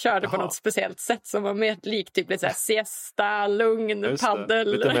typ. Att jag körde på något speciellt sätt som var mer likt typ lite så här siesta, lugn,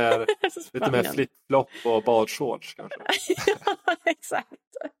 paddel. Lite mer flip-flop och badshorts kanske. Ja, exakt.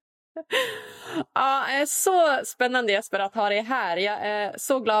 Ja, så spännande Jesper att ha dig här. Jag är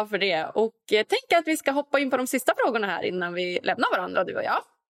så glad för det. Och jag tänker att vi ska hoppa in på de sista frågorna här innan vi lämnar varandra, du och jag.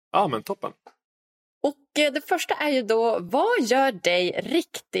 Ja, men toppen. Och det första är ju då, vad gör dig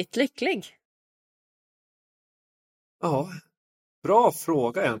riktigt lycklig? Ja, bra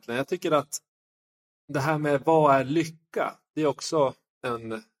fråga egentligen. Jag tycker att det här med vad är lycka, det är också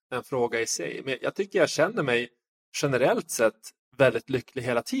en fråga i sig. Men jag tycker jag känner mig generellt sett väldigt lycklig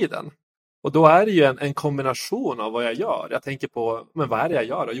hela tiden. Och då är det ju en kombination av vad jag gör. Jag tänker på, men vad är det jag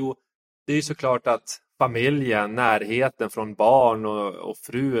gör? Och jo, det är ju såklart att familjen, närheten från barn och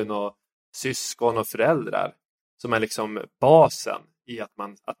frun och syskon och föräldrar som är liksom basen i att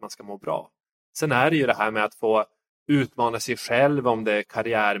man ska må bra. Sen är det ju det här med att få utmana sig själv, om det är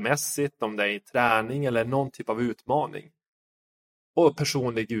karriärmässigt, om det är i träning eller någon typ av utmaning. Och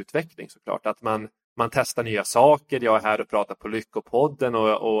personlig utveckling såklart, att man testar nya saker. Jag är här och pratar på Lyckopodden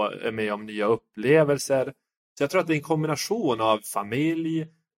och är med om nya upplevelser. Så jag tror att det är en kombination av familj,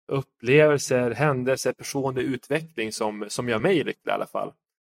 upplevelser, händelser, personlig utveckling som gör mig lycklig i alla fall.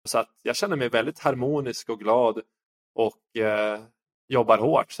 Så att jag känner mig väldigt harmonisk och glad och jobbar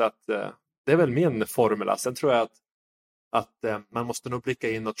hårt. Så att det är väl min formula. Sen tror jag att man måste nog blicka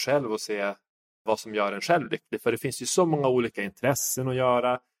inåt själv och se vad som gör en själv lycklig. För det finns ju så många olika intressen att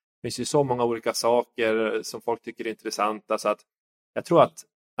göra. Det finns ju så många olika saker som folk tycker är intressanta. Så att jag tror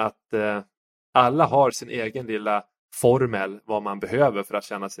att alla har sin egen lilla formel vad man behöver för att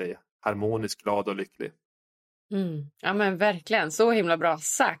känna sig harmonisk, glad och lycklig. Ja men verkligen, så himla bra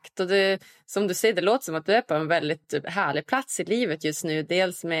sagt. Och det, som du säger, det låter som att du är på en väldigt härlig plats i livet just nu.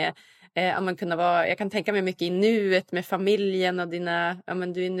 Dels med jag kan tänka mig mycket i nuet med familjen och du är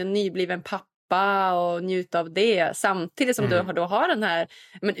en nybliven pappa och njuta av det. Samtidigt som du då har den här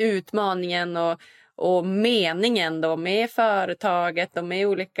utmaningen och meningen då med företaget och med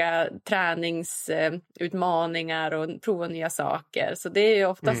olika träningsutmaningar och prova nya saker. Så det är ju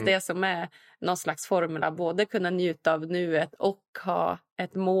oftast det som är någon slags formula. Både kunna njuta av nuet och ha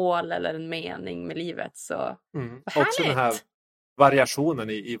ett mål eller en mening med livet. Så vad härligt! Också den här variationen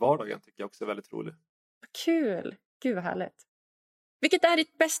i vardagen tycker jag också är väldigt rolig. Kul! Gud vad härligt. Vilket är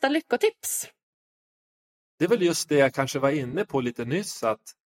ditt bästa lyckotips? Det är väl just det jag kanske var inne på lite nyss. Att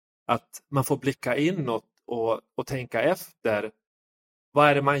man får blicka inåt och tänka efter.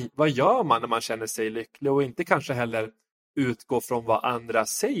 Vad gör man när man känner sig lycklig? Och inte kanske heller utgå från vad andra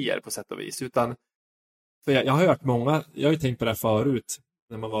säger på sätt och vis. Utan, för jag har hört många, jag har ju tänkt på det här förut.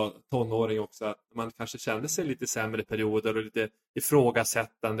 När man var tonåring också. Att man kanske kände sig lite sämre perioder. Och lite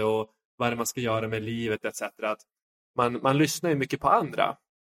ifrågasättande. Och vad är det man ska göra med livet etc. Att man lyssnar ju mycket på andra.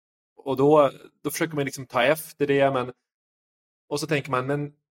 Och då försöker man liksom ta efter det. Och så tänker man,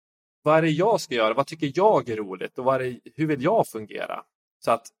 men vad är det jag ska göra? Vad tycker jag är roligt? Och hur vill jag fungera?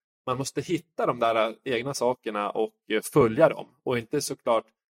 Så att man måste hitta de där egna sakerna och följa dem. Och inte såklart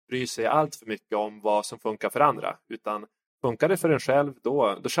bry sig allt för mycket om vad som funkar för andra. Utan funkar det för en själv,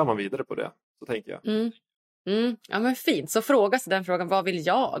 då kör man vidare på det. Så tänker jag. Ja men fint. Så fråga sig den frågan, vad vill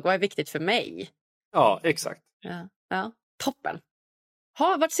jag? Vad är viktigt för mig? Ja, exakt. Ja. Toppen.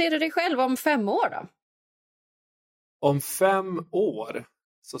 Vart ser du dig själv om 5 år då? Om 5 år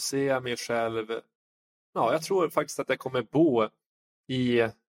så ser jag mig själv... Ja, jag tror faktiskt att jag kommer bo i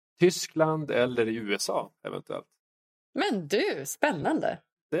Tyskland eller i USA eventuellt. Men du, spännande.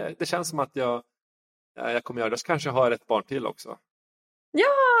 Det känns som att jag kommer göra det. Så kanske jag har ett barn till också.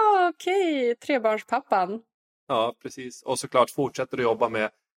 Ja, okej. 3-barnspappan. Ja, precis. Och såklart fortsätter att jobba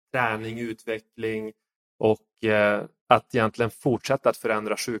med träning, utveckling och att egentligen fortsätta att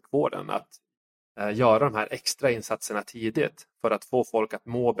förändra sjukvården. Att göra de här extra insatserna tidigt för att få folk att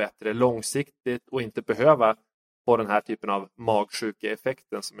må bättre långsiktigt och inte behöva få den här typen av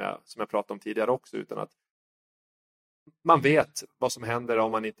magsjukeeffekten som jag pratade om tidigare också, utan att man vet vad som händer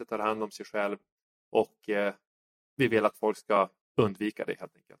om man inte tar hand om sig själv och vi vill att folk ska undvika det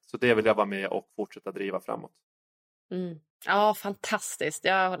helt enkelt. Så det vill jag vara med och fortsätta driva framåt. Ja, fantastiskt.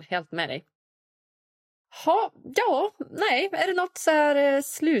 Jag håller helt med dig. Är det något så här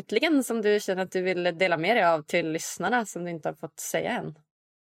slutligen som du känner att du vill dela med dig av till lyssnarna som du inte har fått säga än?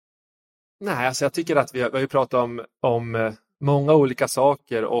 Nej, alltså jag tycker att vi har ju pratat om många olika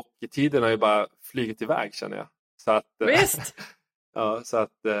saker och tiden har ju bara flugit iväg känner jag. Så att, visst!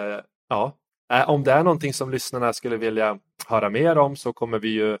 Om det är någonting som lyssnarna skulle vilja höra mer om så kommer vi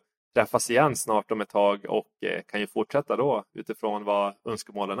ju träffas igen snart om ett tag och kan ju fortsätta då utifrån vad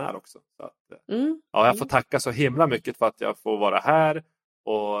önskemålen är också. Så att, jag får tacka så himla mycket för att jag får vara här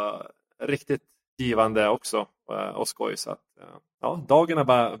och riktigt givande också och skoj. Så att, dagen har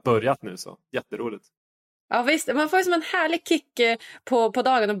bara börjat nu så jätteroligt. Ja visst, man får ju som en härlig kick på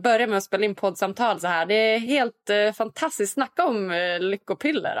dagen och börja med att spela in poddsamtal så här. Det är helt fantastiskt, snacka om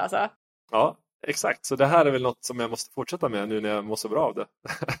lyckopiller alltså. Ja. Exakt, så det här är väl något som jag måste fortsätta med nu när jag mår så bra av det.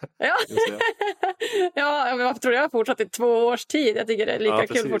 Ja, men varför tror jag fortsatt i 2 års tid? Jag tycker det är lika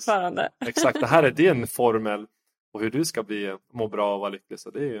kul fortfarande. Exakt, det här är din formel och hur du ska må bra och vara lycklig. Så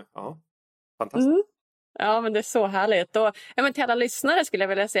det är ju fantastiskt. Ja, men det är så härligt. Och till alla lyssnare skulle jag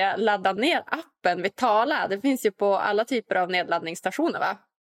vilja säga, ladda ner appen Vitala. Det finns ju på alla typer av nedladdningsstationer, va?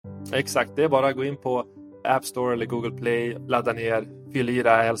 Exakt, det är bara att gå in på App Store eller Google Play, ladda ner, fyll i det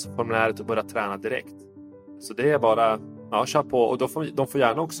här hälsoformuläret och börja träna direkt. Så det är bara, kör på. Och de får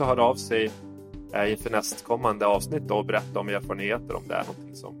gärna också höra av sig inför nästkommande avsnitt och berätta om erfarenheter om det är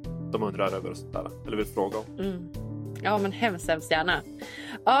någonting som de undrar över och sådär, eller vill fråga om. Ja, men hemskt gärna.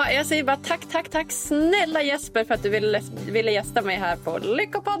 Ja, jag säger bara tack snälla Jesper för att du ville gästa mig här på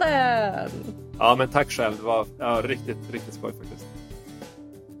Lyckopodden. Ja, men tack själv. Det var riktigt skoj faktiskt.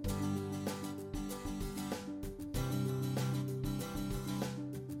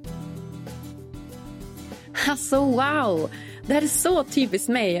 Alltså wow, det här är så typiskt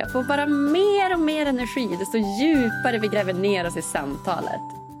mig. Jag får bara mer och mer energi desto djupare vi gräver ner oss i samtalet.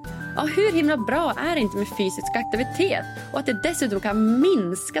 Ja, hur himla bra är det inte med fysisk aktivitet och att det dessutom kan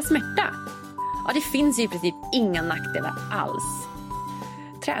minska smärta? Ja, det finns ju i princip inga nackdelar alls.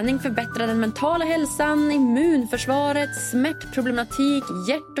 Träning förbättrar den mentala hälsan, immunförsvaret, smärtproblematik,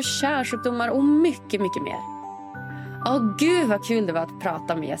 hjärt- och kärlsjukdomar och mycket, mycket mer. Gud vad kul det var att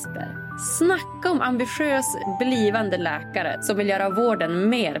prata med Jesper. Snacka om ambitiös blivande läkare som vill göra vården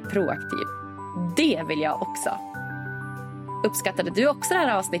mer proaktiv. Det vill jag också. Uppskattade du också det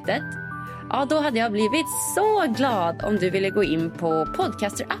här avsnittet? Ja, då hade jag blivit så glad om du ville gå in på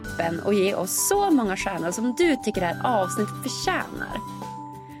Podcaster-appen och ge oss så många stjärnor som du tycker det här avsnittet förtjänar.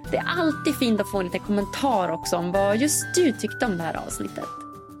 Det är alltid fint att få en liten kommentar också om vad just du tyckte om det här avsnittet.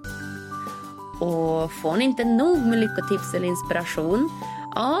 Och får ni inte nog med lyckotips eller inspiration,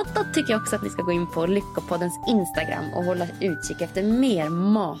 ja, då tycker jag också att ni ska gå in på Lyckopoddens Instagram och hålla utkik efter mer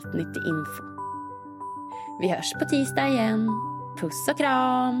matnyttig info. Vi hörs på tisdag igen. Puss och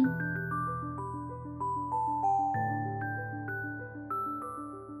kram!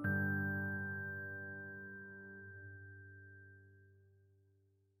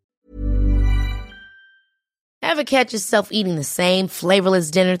 Ever catch yourself eating the same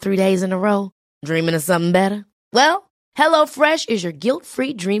flavorless dinner 3 days in a row? Dreaming of something better? Well, HelloFresh is your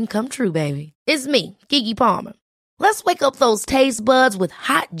guilt-free dream come true, baby. It's me, Keke Palmer. Let's wake up those taste buds with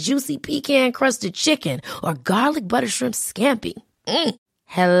hot, juicy pecan-crusted chicken or garlic butter shrimp scampi.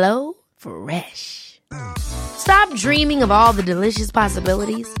 Hello Fresh. Stop dreaming of all the delicious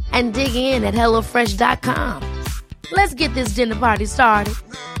possibilities and dig in at HelloFresh.com. Let's get this dinner party started.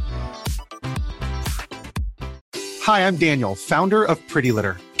 Hi, I'm Daniel, founder of Pretty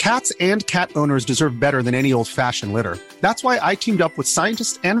Litter. Cats and cat owners deserve better than any old-fashioned litter. That's why I teamed up with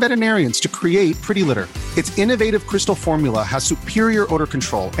scientists and veterinarians to create Pretty Litter. Its innovative crystal formula has superior odor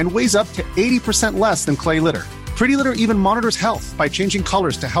control and weighs up to 80% less than clay litter. Pretty Litter even monitors health by changing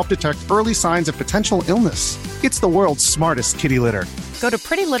colors to help detect early signs of potential illness. It's the world's smartest kitty litter. Go to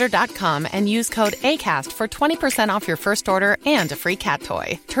prettylitter.com and use code ACAST for 20% off your first order and a free cat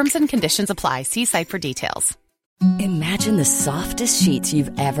toy. Terms and conditions apply. See site for details. Imagine the softest sheets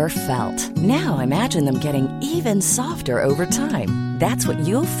you've ever felt. Now imagine them getting even softer over time. That's what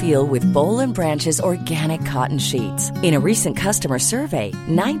you'll feel with Boll & Branch's organic cotton sheets. In a recent customer survey,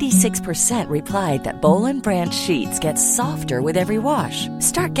 96% replied that Boll & Branch sheets get softer with every wash.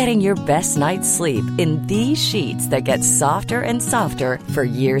 Start getting your best night's sleep in these sheets that get softer and softer for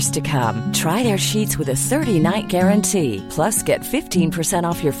years to come. Try their sheets with a 30-night guarantee. Plus, get 15%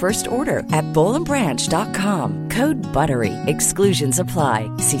 off your first order at bollandbranch.com. Code BUTTERY. Exclusions apply.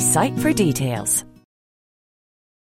 See site for details.